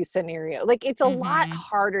link tree scenario. Like it's a lot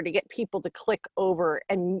harder to get people to click over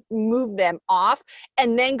and move them off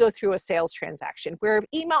and then go through a sales transaction. Where if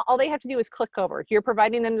email, all they have to do is click over. You're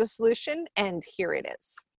providing them the solution and here it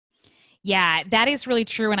is. Yeah, that is really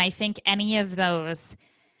true. And I think any of those,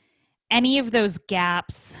 any of those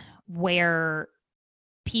gaps where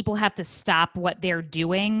people have to stop what they're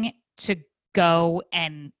doing to go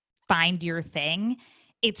and find your thing,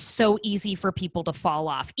 it's so easy for people to fall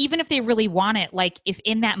off, even if they really want it. Like if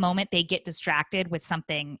in that moment they get distracted with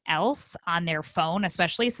something else on their phone,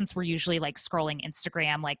 especially since we're usually like scrolling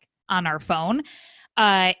Instagram, like on our phone,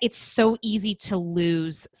 it's so easy to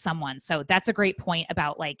lose someone. So that's a great point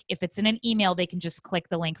about like, if it's in an email, they can just click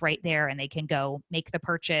the link right there and they can go make the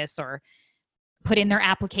purchase or put in their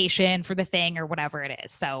application for the thing or whatever it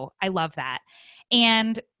is. So I love that.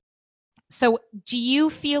 And so do you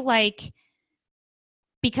feel like,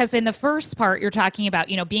 because in the first part, you're talking about,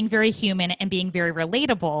 you know, being very human and being very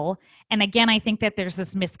relatable. And again, I think that there's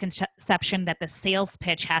this misconception that the sales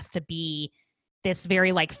pitch has to be this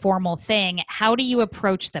very like formal thing. How do you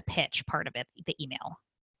approach the pitch part of it, the email?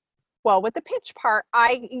 Well, with the pitch part,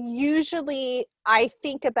 I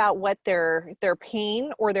think about what their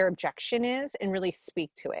pain or their objection is and really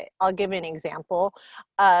speak to it. I'll give an example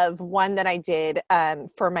of one that I did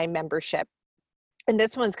for my membership. And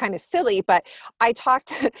this one's kind of silly, but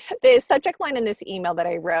the subject line in this email that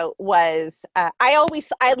I wrote was,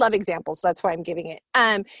 I love examples. So that's why I'm giving it,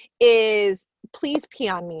 is please pee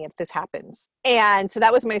on me if this happens. And so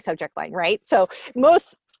that was my subject line, right? So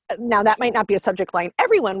now that might not be a subject line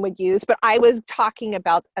everyone would use, but I was talking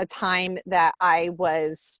about a time that I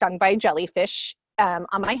was stung by a jellyfish on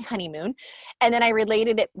my honeymoon. And then I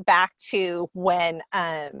related it back to when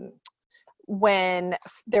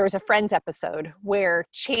there was a Friends episode where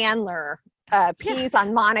Chandler pees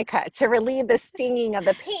on Monica to relieve the stinging of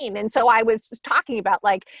the pain. And so I was just talking about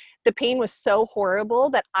like the pain was so horrible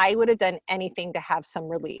that I would have done anything to have some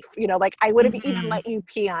relief. You know, like I would have even let you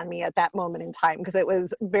pee on me at that moment in time because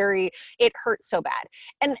it hurt so bad.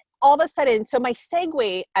 And all of a sudden, so my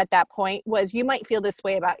segue at that point was, you might feel this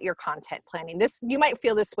way about your content planning. You might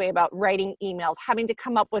feel this way about writing emails, having to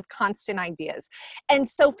come up with constant ideas. And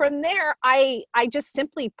so from there, I just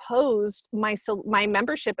simply posed my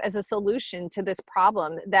membership as a solution to this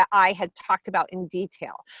problem that I had talked about in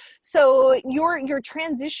detail. So your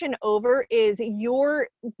transition over is you're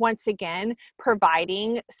once again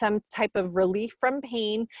providing some type of relief from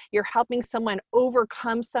pain. You're helping someone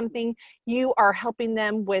overcome something. You are helping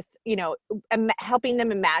them with, helping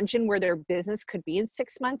them imagine where their business could be in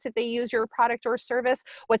 6 months if they use your product or service,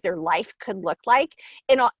 what their life could look like.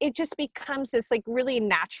 And it just becomes this like really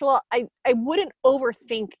natural. I wouldn't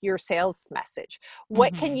overthink your sales message.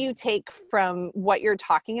 What can you take from what you're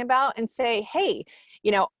talking about and say, hey,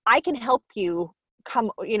 I can help you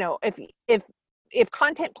come, if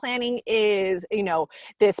content planning is,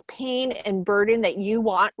 this pain and burden that you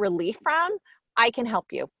want relief from, I can help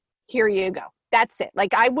you. Here you go. That's it.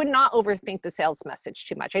 Like I would not overthink the sales message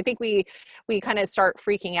too much. I think we kind of start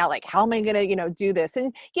freaking out, like, how am I going to, do this?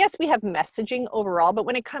 And yes, we have messaging overall, but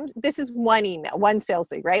when it comes, this is one email, one sales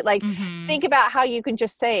lead, right? Like think about how you can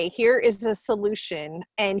just say, here is the solution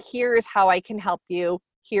and here's how I can help you.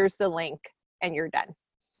 Here's the link and you're done.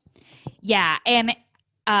 Yeah. And,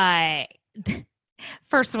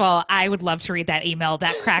 first of all, I would love to read that email.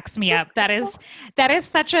 That cracks me up. That is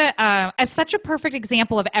such a perfect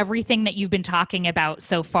example of everything that you've been talking about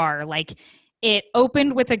so far. Like it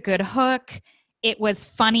opened with a good hook. It was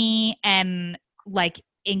funny and like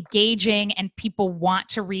engaging and people want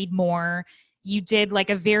to read more. You did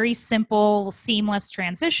like a very simple, seamless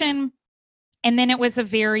transition. And then it was a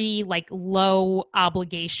very like low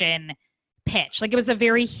obligation pitch. Like it was a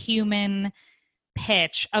very human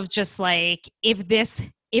pitch of just like,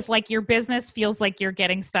 if like your business feels like you're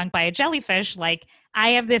getting stung by a jellyfish, like I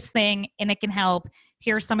have this thing and it can help.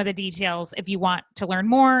 Here's some of the details. If you want to learn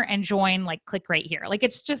more and join, like click right here. Like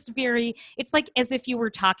it's just it's like as if you were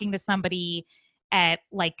talking to somebody at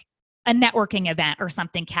like a networking event or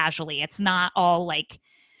something casually. It's not all like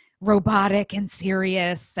robotic and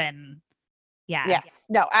serious and yeah. Yes.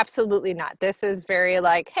 No, absolutely not. This is very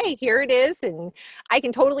like, hey, here it is. And I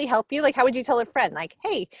can totally help you. Like, how would you tell a friend? Like,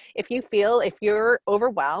 hey, if you're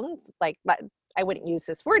overwhelmed, like I wouldn't use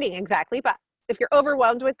this wording exactly, but if you're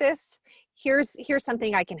overwhelmed with this, here's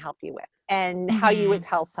something I can help you with and how you would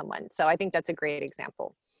tell someone. So I think that's a great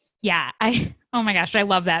example. Yeah. Oh my gosh, I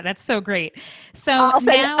love that. That's so great. So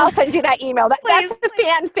I'll send you that email. That's a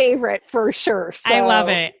fan favorite for sure. So. I love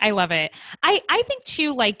it. I think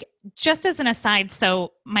too, like just as an aside,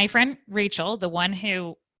 so my friend Rachel, the one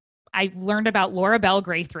who I learned about Laura Bell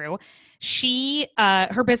Gray through, she,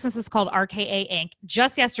 her business is called RKA Inc.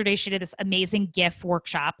 Just yesterday, she did this amazing GIF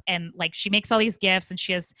workshop and like she makes all these GIFs and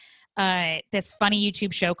she has this funny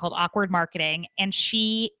YouTube show called Awkward Marketing. And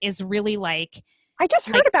she is really like, I just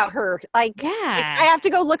heard Like, about her. Like I yeah. have to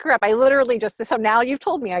go look her up. I literally just, so now you've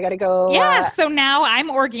told me I got to go. Yeah, so now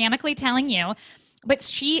I'm organically telling you. But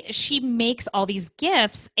she makes all these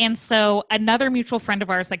gifts, and so another mutual friend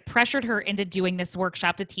of ours like pressured her into doing this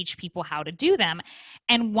workshop to teach people how to do them.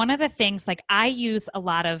 And one of the things, like, I use a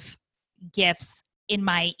lot of gifts in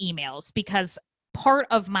my emails because part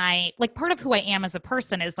of who I am as a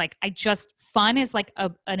person is like, I just, fun is like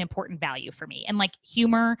an important value for me, and like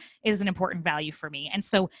humor is an important value for me, and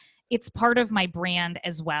so it's part of my brand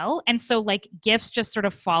as well. And so like gifts just sort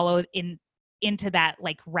of follow into that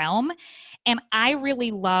like realm. And I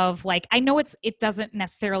really love, like, I know it doesn't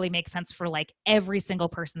necessarily make sense for like every single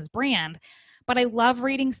person's brand, but I love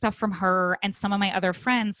reading stuff from her and some of my other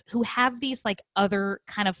friends who have these like other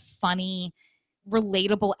kind of funny,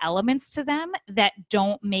 relatable elements to them that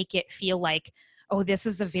don't make it feel like, oh, this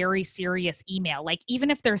is a very serious email. Like,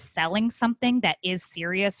 even if they're selling something that is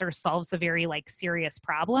serious or solves a very like serious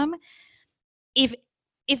problem,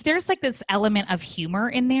 if there's like this element of humor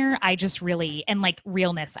in there, I just really, and like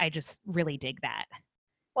realness, I just really dig that.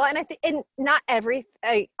 Well, and I think, and not every,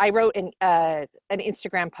 I wrote an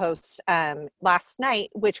Instagram post last night,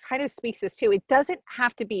 which kind of speaks this too. It doesn't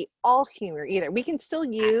have to be all humor either. We can still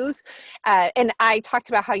use, and I talked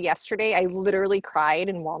about how yesterday I literally cried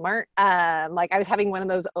in Walmart. Like I was having one of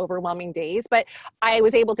those overwhelming days, but I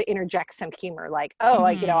was able to interject some humor. Like, oh,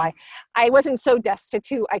 you know, Mm-hmm. I wasn't so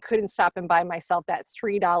destitute I couldn't stop and buy myself that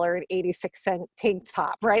 $3.86 tank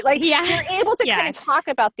top, right? Like Yeah. you're able to kind Yeah. of talk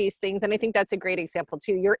about these things, and I think that's a great example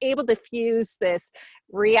too. You're able to fuse this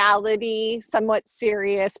reality, somewhat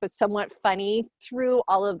serious, but somewhat funny through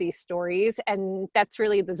all of these stories. And that's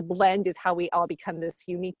really, this blend is how we all become this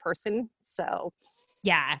unique person. So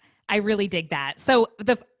Yeah. I really dig that. So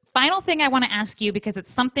the final thing I want to ask you, because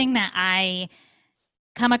it's something that I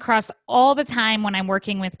come across all the time when I'm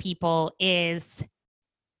working with people, is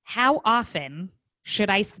how often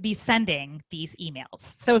should I be sending these emails?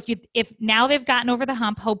 So if now they've gotten over the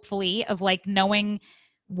hump, hopefully, of like knowing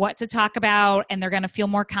what to talk about, and they're going to feel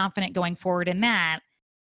more confident going forward in that,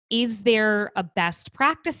 is there a best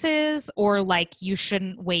practices, or like you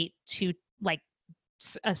shouldn't wait to like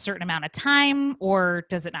a certain amount of time, or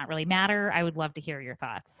does it not really matter? I would love to hear your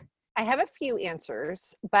thoughts. I have a few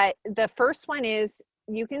answers, but the first one is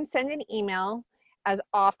you can send an email as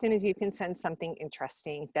often as you can send something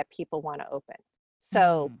interesting that people want to open.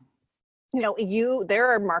 So, Mm. you know, there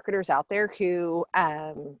are marketers out there who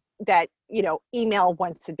that, you know, email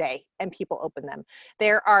once a day and people open them.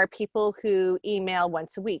 There are people who email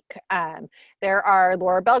once a week. There are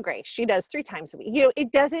Laura Belgray, she does 3 times a week. You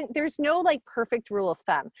know, there's no like perfect rule of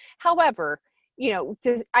thumb. However, you know,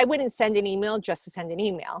 I wouldn't send an email just to send an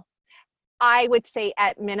email. I would say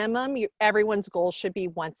at minimum, everyone's goal should be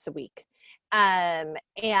once a week. And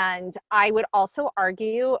I would also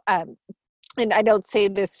argue, and I don't say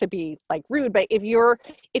this to be like rude, but if you're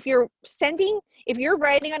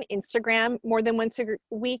writing on Instagram more than once a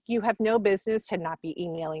week, you have no business to not be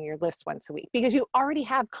emailing your list once a week, because you already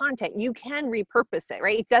have content. You can repurpose it,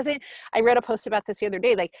 right? It doesn't, I read a post about this the other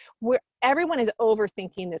day, like everyone is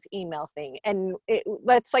overthinking this email thing, and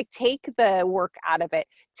let's like take the work out of it.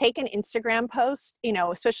 Take an Instagram post, you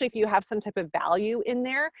know, especially if you have some type of value in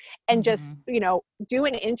there, and Mm-hmm. just, you know, do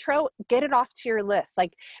an intro, get it off to your list.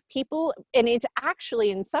 Like people, and it's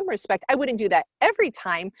actually, in some respect, I wouldn't do that every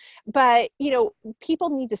time, but you know, people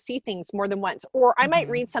need to see things more than once. Or I might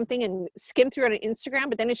Mm-hmm. read something and skim through it on Instagram,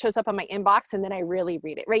 but then it shows up on my inbox and then I really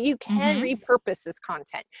read it, right? You can Mm-hmm. repurpose this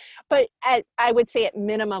content, but I would say at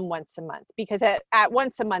minimum once a month, because at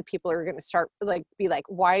once a month, people are going to start like, be like,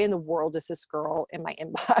 why in the world is this girl in my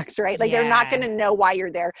inbox, right? Like they're not going Yeah. to know why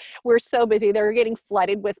you're there. We're so busy. They're getting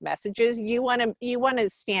flooded with messages. You want to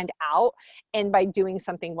stand out. And by doing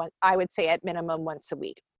something, I would say at minimum once a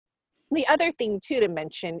week. The other thing too to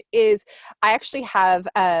mention is I actually have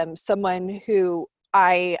someone who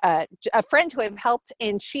a friend who I've helped,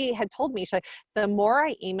 and she had told me, she's like, the more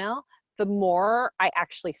I email, the more I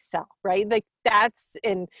actually sell, right? Like that's,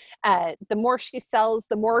 and the more she sells,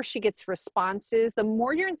 the more she gets responses, the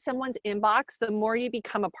more you're in someone's inbox, the more you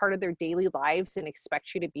become a part of their daily lives and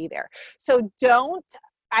expect you to be there. So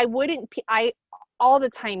I wouldn't, I all the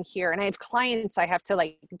time here, and I have clients, I have to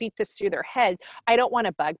like beat this through their head. I don't want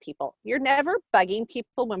to bug people. You're never bugging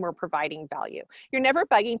people when we're providing value. You're never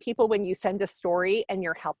bugging people when you send a story and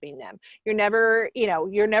you're helping them. You're never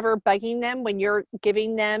bugging them when you're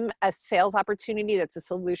giving them a sales opportunity that's a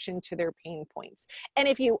solution to their pain points. And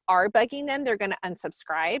if you are bugging them, they're going to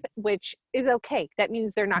unsubscribe, which is okay. That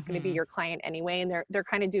means they're not going to be Mm-hmm. your client anyway, and they're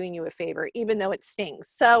kind of doing you a favor, even though it stings.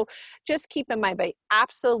 So just keep in mind, but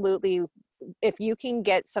absolutely if you can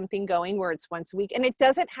get something going where it's once a week, and it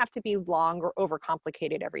doesn't have to be long or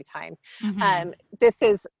overcomplicated every time. Mm-hmm. This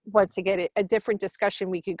is, once again, a different discussion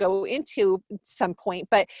we could go into at some point,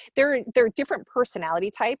 but there are different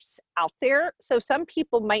personality types out there. So some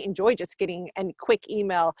people might enjoy just getting a quick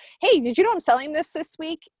email. Hey, did you know I'm selling this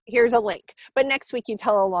week? Here's a link. But next week you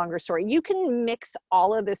tell a longer story. You can mix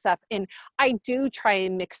all of this up. And I do try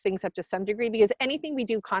and mix things up to some degree, because anything we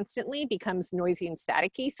do constantly becomes noisy and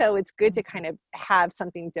staticky. So it's good to kind of have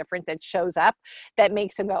something different that shows up that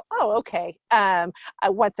makes them go, oh, okay. I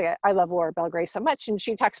love Laura Belgray so much. And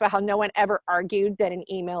she talks about how no one ever argued that an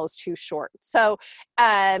email is too short. So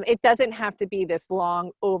it doesn't have to be this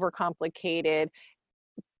long, overcomplicated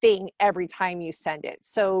thing every time you send it.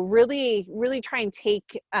 So really, really try and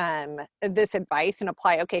take this advice and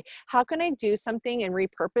apply, okay, how can I do something and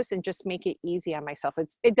repurpose and just make it easy on myself?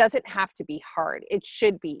 It doesn't have to be hard. It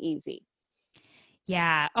should be easy.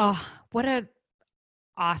 Yeah. Oh, what a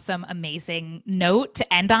awesome, amazing note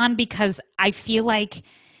to end on, because I feel like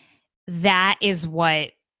that is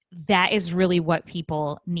really what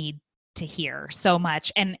people need to hear so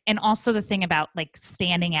much. And also the thing about like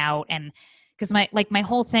standing out, and because my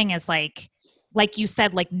whole thing is like you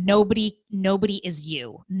said, like nobody is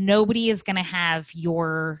you. Nobody is going to have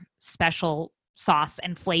your special sauce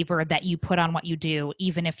and flavor that you put on what you do,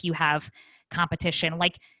 even if you have competition.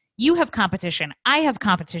 Like you have competition, I have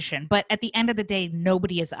competition, but at the end of the day,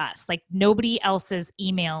 nobody is us. Like nobody else's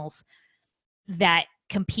emails that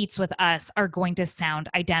competes with us are going to sound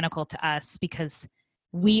identical to us, because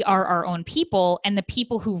we are our own people, and the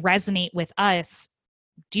people who resonate with us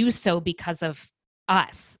do so because of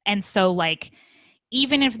us. And so like,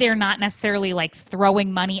 even if they're not necessarily like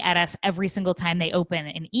throwing money at us every single time they open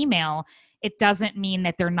an email, it doesn't mean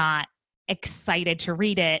that they're not excited to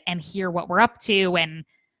read it and hear what we're up to, and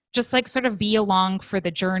just like sort of be along for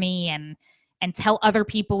the journey and tell other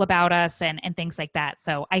people about us and things like that.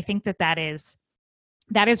 So I think that is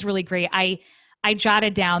really great. I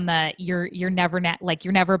jotted down that you're never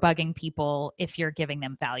you're never bugging people if you're giving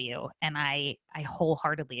them value. And I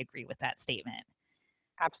wholeheartedly agree with that statement.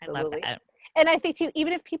 Absolutely. I love that. And I think too,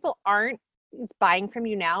 even if people aren't buying from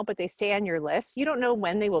you now, but they stay on your list, you don't know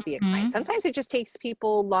when they will be a client. Mm-hmm. Sometimes it just takes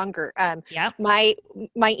people longer. Yep. My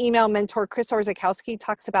email mentor, Chris Orzakowski,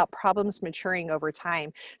 talks about problems maturing over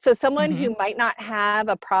time. So someone Mm-hmm. who might not have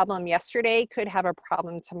a problem yesterday could have a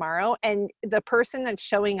problem tomorrow. And the person that's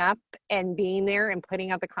showing up and being there and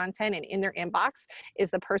putting out the content and in their inbox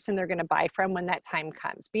is the person they're going to buy from when that time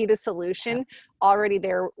comes. Be the solution, Yep. already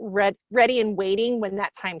there, ready and waiting when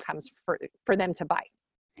that time comes for them to buy.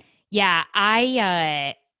 Yeah,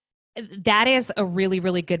 that is a really,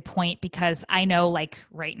 really good point, because I know like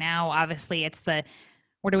right now, obviously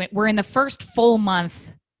we're in the first full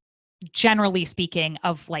month, generally speaking,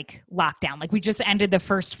 of like lockdown. Like we just ended the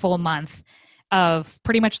first full month of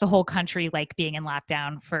pretty much the whole country like being in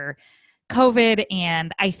lockdown for COVID.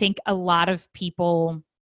 And I think a lot of people,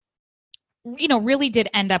 really did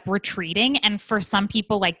end up retreating. And for some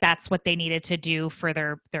people, like that's what they needed to do for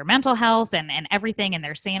their mental health and everything and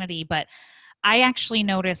their sanity. But I actually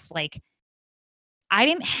noticed like I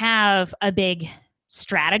didn't have a big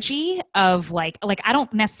strategy of like I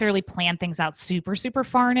don't necessarily plan things out super, super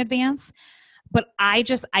far in advance. But I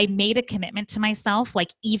made a commitment to myself,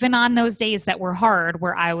 like even on those days that were hard,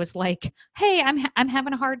 where I was like, hey, I'm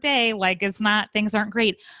having a hard day. Like things aren't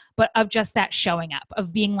great. But of just that showing up,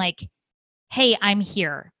 of being like, hey, I'm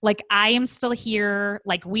here. Like I am still here.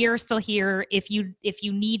 Like we are still here. If you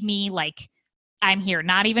need me, like I'm here.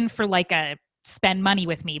 Not even for like a spend money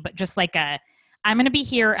with me, but just like I'm going to be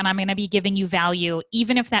here and I'm going to be giving you value,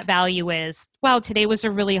 even if that value is, well, today was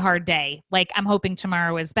a really hard day. Like I'm hoping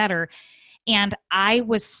tomorrow is better. And I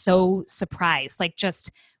was so surprised, like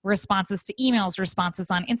just responses to emails,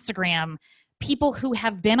 responses on Instagram, people who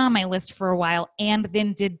have been on my list for a while and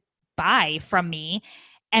then did buy from me.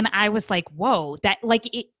 And I was like, whoa, that like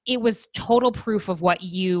it was total proof of what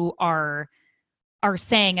you are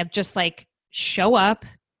saying, of just like show up,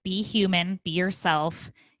 be human, be yourself,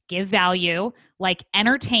 give value, like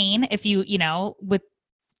entertain if with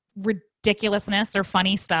ridiculousness or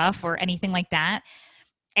funny stuff or anything like that.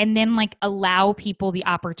 And then like allow people the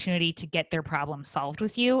opportunity to get their problem solved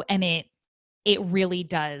with you. And it really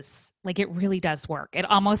does work. It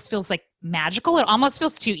almost feels like magical. It almost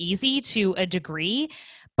feels too easy to a degree.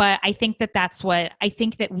 But I think that's what I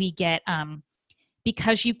think that we get,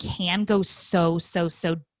 because you can go so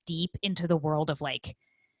deep into the world of like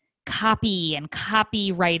copy and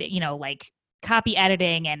copyright, like copy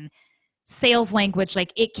editing and sales language.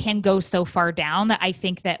 Like it can go so far down that I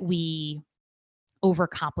think that we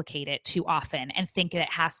overcomplicate it too often and think that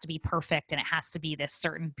it has to be perfect and it has to be this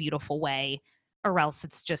certain beautiful way, or else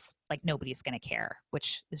it's just like nobody's going to care,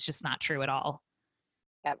 which is just not true at all.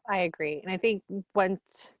 Yeah, I agree. And I think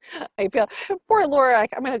once I feel poor Laura,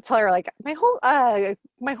 like, I'm going to tell her like my whole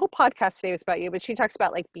podcast today was about you, but she talks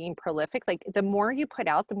about like being prolific. Like the more you put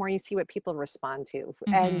out, the more you see what people respond to.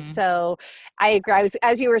 And Mm-hmm. so I agree. I was,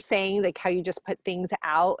 as you were saying, like how you just put things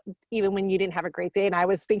out even when you didn't have a great day. And I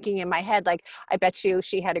was thinking in my head, like, I bet you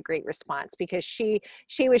she had a great response because she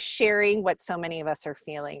was sharing what so many of us are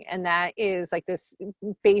feeling. And that is like this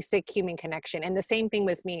basic human connection. And the same thing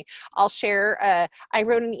with me. I'll share, I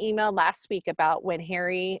wrote an email last week about when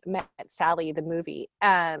Harry met Sally, the movie.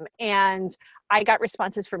 And I got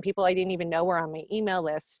responses from people I didn't even know were on my email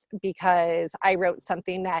list because I wrote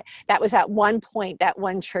something that was at one point, that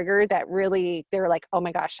one trigger that really, they were like, oh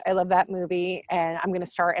my gosh, I love that movie and I'm going to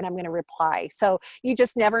start and I'm going to reply. So you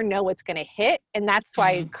just never know what's going to hit. And that's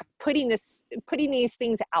why putting these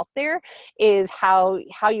things out there is how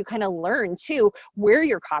you kind of learn too, where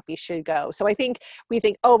your copy should go. So I think we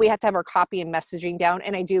think, oh, we have to have our copy and messaging down.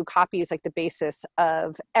 And I do, copy is like the basis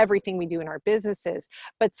of everything we do in our businesses.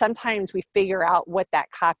 But sometimes we figure out what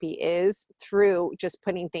that copy is through just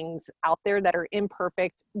putting things out there that are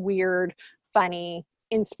imperfect, weird, funny,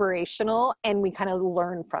 inspirational, and we kind of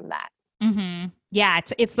learn from that. Mm-hmm. Yeah,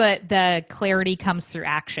 it's the clarity comes through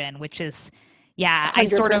action, which is, yeah, I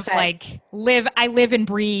sort of 100%. like I live and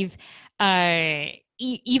breathe,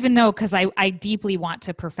 even though, because I deeply want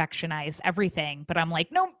to perfectionize everything, but I'm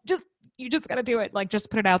like, no, you just got to do it. Like,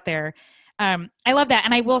 just put it out there. I love that.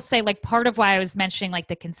 And I will say, like, part of why I was mentioning like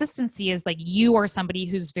the consistency is like you are somebody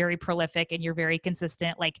who's very prolific and you're very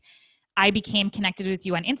consistent. Like, I became connected with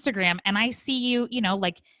you on Instagram and I see you,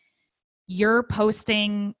 like you're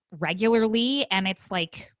posting regularly and it's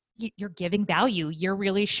like you're giving value. You're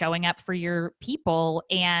really showing up for your people.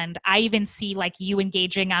 And I even see like you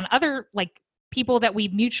engaging on other like people that we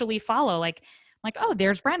mutually follow. Like, oh,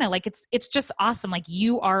 there's Brenna. Like it's just awesome. Like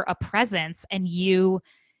you are a presence and you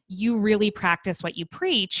really practice what you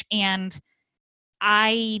preach. And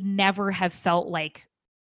I never have felt like,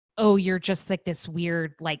 oh, you're just like this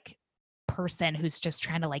weird like person who's just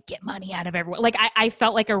trying to like get money out of everyone. Like I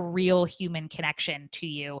felt like a real human connection to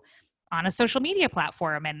you on a social media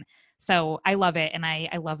platform. And so I love it. And I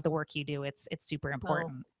love the work you do. It's super Oh,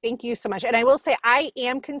 important. thank you so much. And I will say I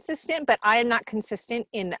am consistent, but I am not consistent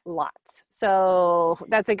in lots. So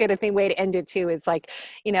that's a good way to end it too. It's like,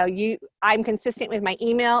 I'm consistent with my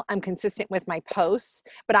email. I'm consistent with my posts,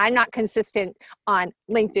 but I'm not consistent on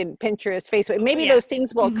LinkedIn, Pinterest, Facebook. Maybe Yeah. those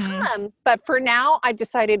things will Mm-hmm. come, but for now I've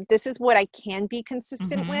decided this is what I can be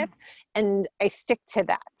consistent Mm-hmm. with. And I stick to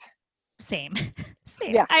that. Same.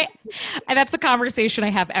 Same. Yeah. And that's a conversation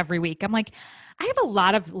I have every week. I'm like, I have a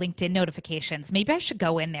lot of LinkedIn notifications. Maybe I should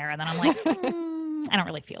go in there. And then I'm like, I don't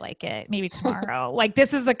really feel like it. Maybe tomorrow. Like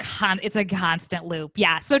this is it's a constant loop.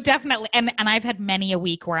 Yeah. So definitely. And I've had many a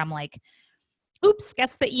week where I'm like, oops,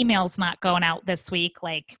 guess the email's not going out this week.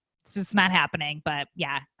 Like it's just not happening. But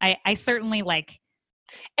yeah, I certainly like,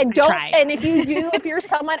 And I try. if you do, if you're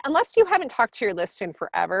someone, unless you haven't talked to your list in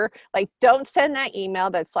forever, like don't send that email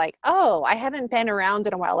that's like, oh, I haven't been around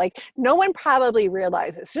in a while. Like no one probably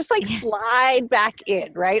realizes. Just like Yeah. slide back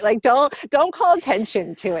in, right? Like don't call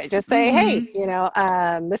attention to it. Just say, hey,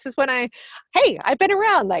 Mm-hmm. this is when I've been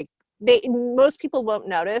around. Like most people won't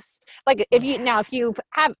notice. Like if you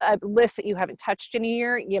have a list that you haven't touched in a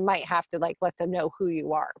year, you might have to like let them know who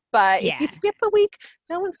you are. But if you Yeah. skip a week,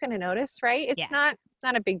 no one's going to notice, right? Yeah. It's not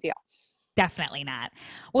a big deal. Definitely not.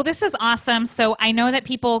 Well, this is awesome. So I know that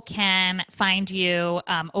people can find you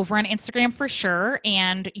over on Instagram for sure.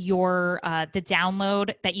 And the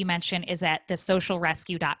download that you mentioned is at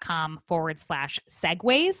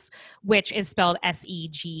thesocialrescue.com/segues, which is spelled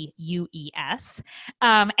SEGUES.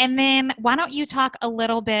 And then why don't you talk a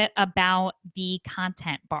little bit about the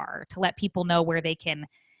content bar to let people know where they can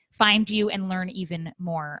find you and learn even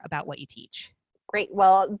more about what you teach? Great.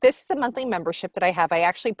 Well, this is a monthly membership that I have. I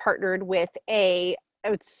actually partnered with a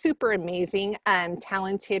super amazing,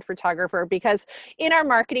 talented photographer because in our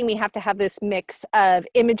marketing, we have to have this mix of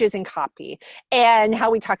images and copy and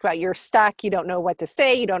how we talk about you're stuck. You don't know what to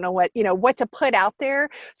say. You don't know what to put out there.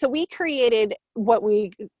 So we created what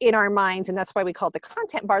we in our minds, and that's why we call it the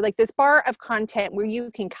content bar, like this bar of content where you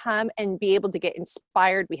can come and be able to get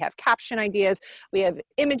inspired. We have caption ideas, we have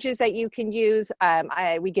images that you can use.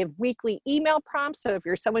 We give weekly email prompts, so if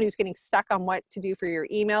you're someone who's getting stuck on what to do for your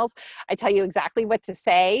emails, I tell you exactly what to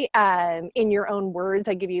say in your own words.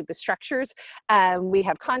 I give you the structures. We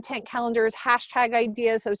have content calendars, hashtag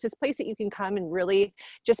ideas, so it's this place that you can come and really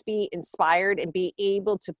just be inspired and be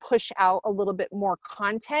able to push out a little bit more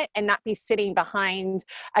content and not be sitting behind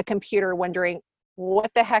a computer wondering,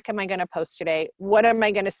 what the heck am I going to post today? What am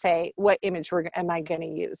I going to say? What image am I going to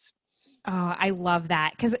use? Oh, I love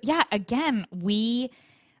that. Because, yeah, again,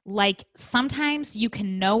 sometimes you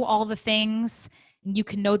can know all the things, you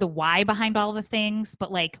can know the why behind all the things,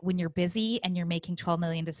 but like when you're busy and you're making 12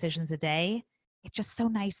 million decisions a day, it's just so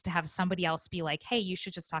nice to have somebody else be like, hey, you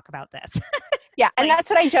should just talk about this. Yeah. And that's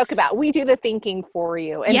what I joke about. We do the thinking for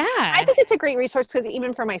you. And yeah. I think it's a great resource because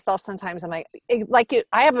even for myself, sometimes I'm like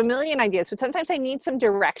I have a million ideas, but sometimes I need some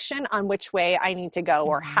direction on which way I need to go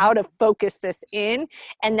or how to focus this in.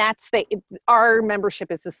 And that's our membership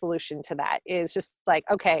is the solution to that, is just like,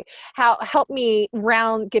 okay, help me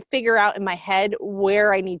figure out in my head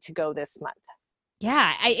where I need to go this month.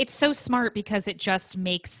 Yeah, it's so smart because it just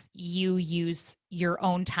makes you use your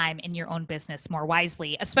own time in your own business more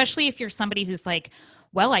wisely, especially if you're somebody who's like,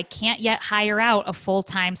 well, I can't yet hire out a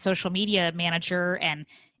full-time social media manager and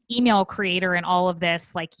email creator and all of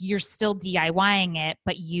this. Like, you're still DIYing it,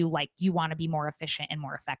 but you want to be more efficient and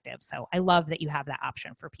more effective. So I love that you have that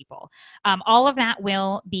option for people. All of that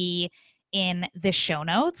will be in the show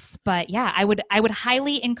notes. But yeah, I would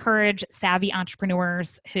highly encourage savvy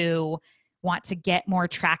entrepreneurs who want to get more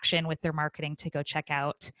traction with their marketing to go check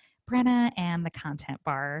out Brenna and the Content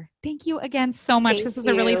Bar. Thank you again so much. This was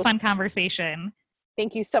a really fun conversation.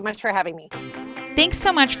 Thank you so much for having me. Thanks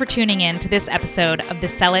so much for tuning in to this episode of the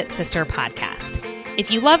Sell It Sister podcast. If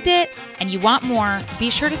you loved it and you want more, be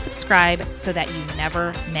sure to subscribe so that you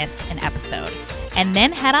never miss an episode. And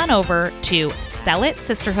then head on over to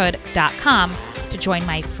sellиtsisterhood.com to join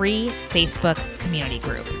my free Facebook community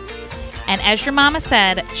group. And as your mama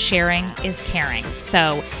said, sharing is caring.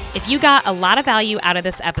 So if you got a lot of value out of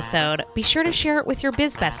this episode, be sure to share it with your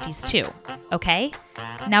biz besties too. Okay?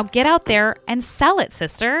 Now get out there and sell it,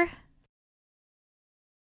 sister.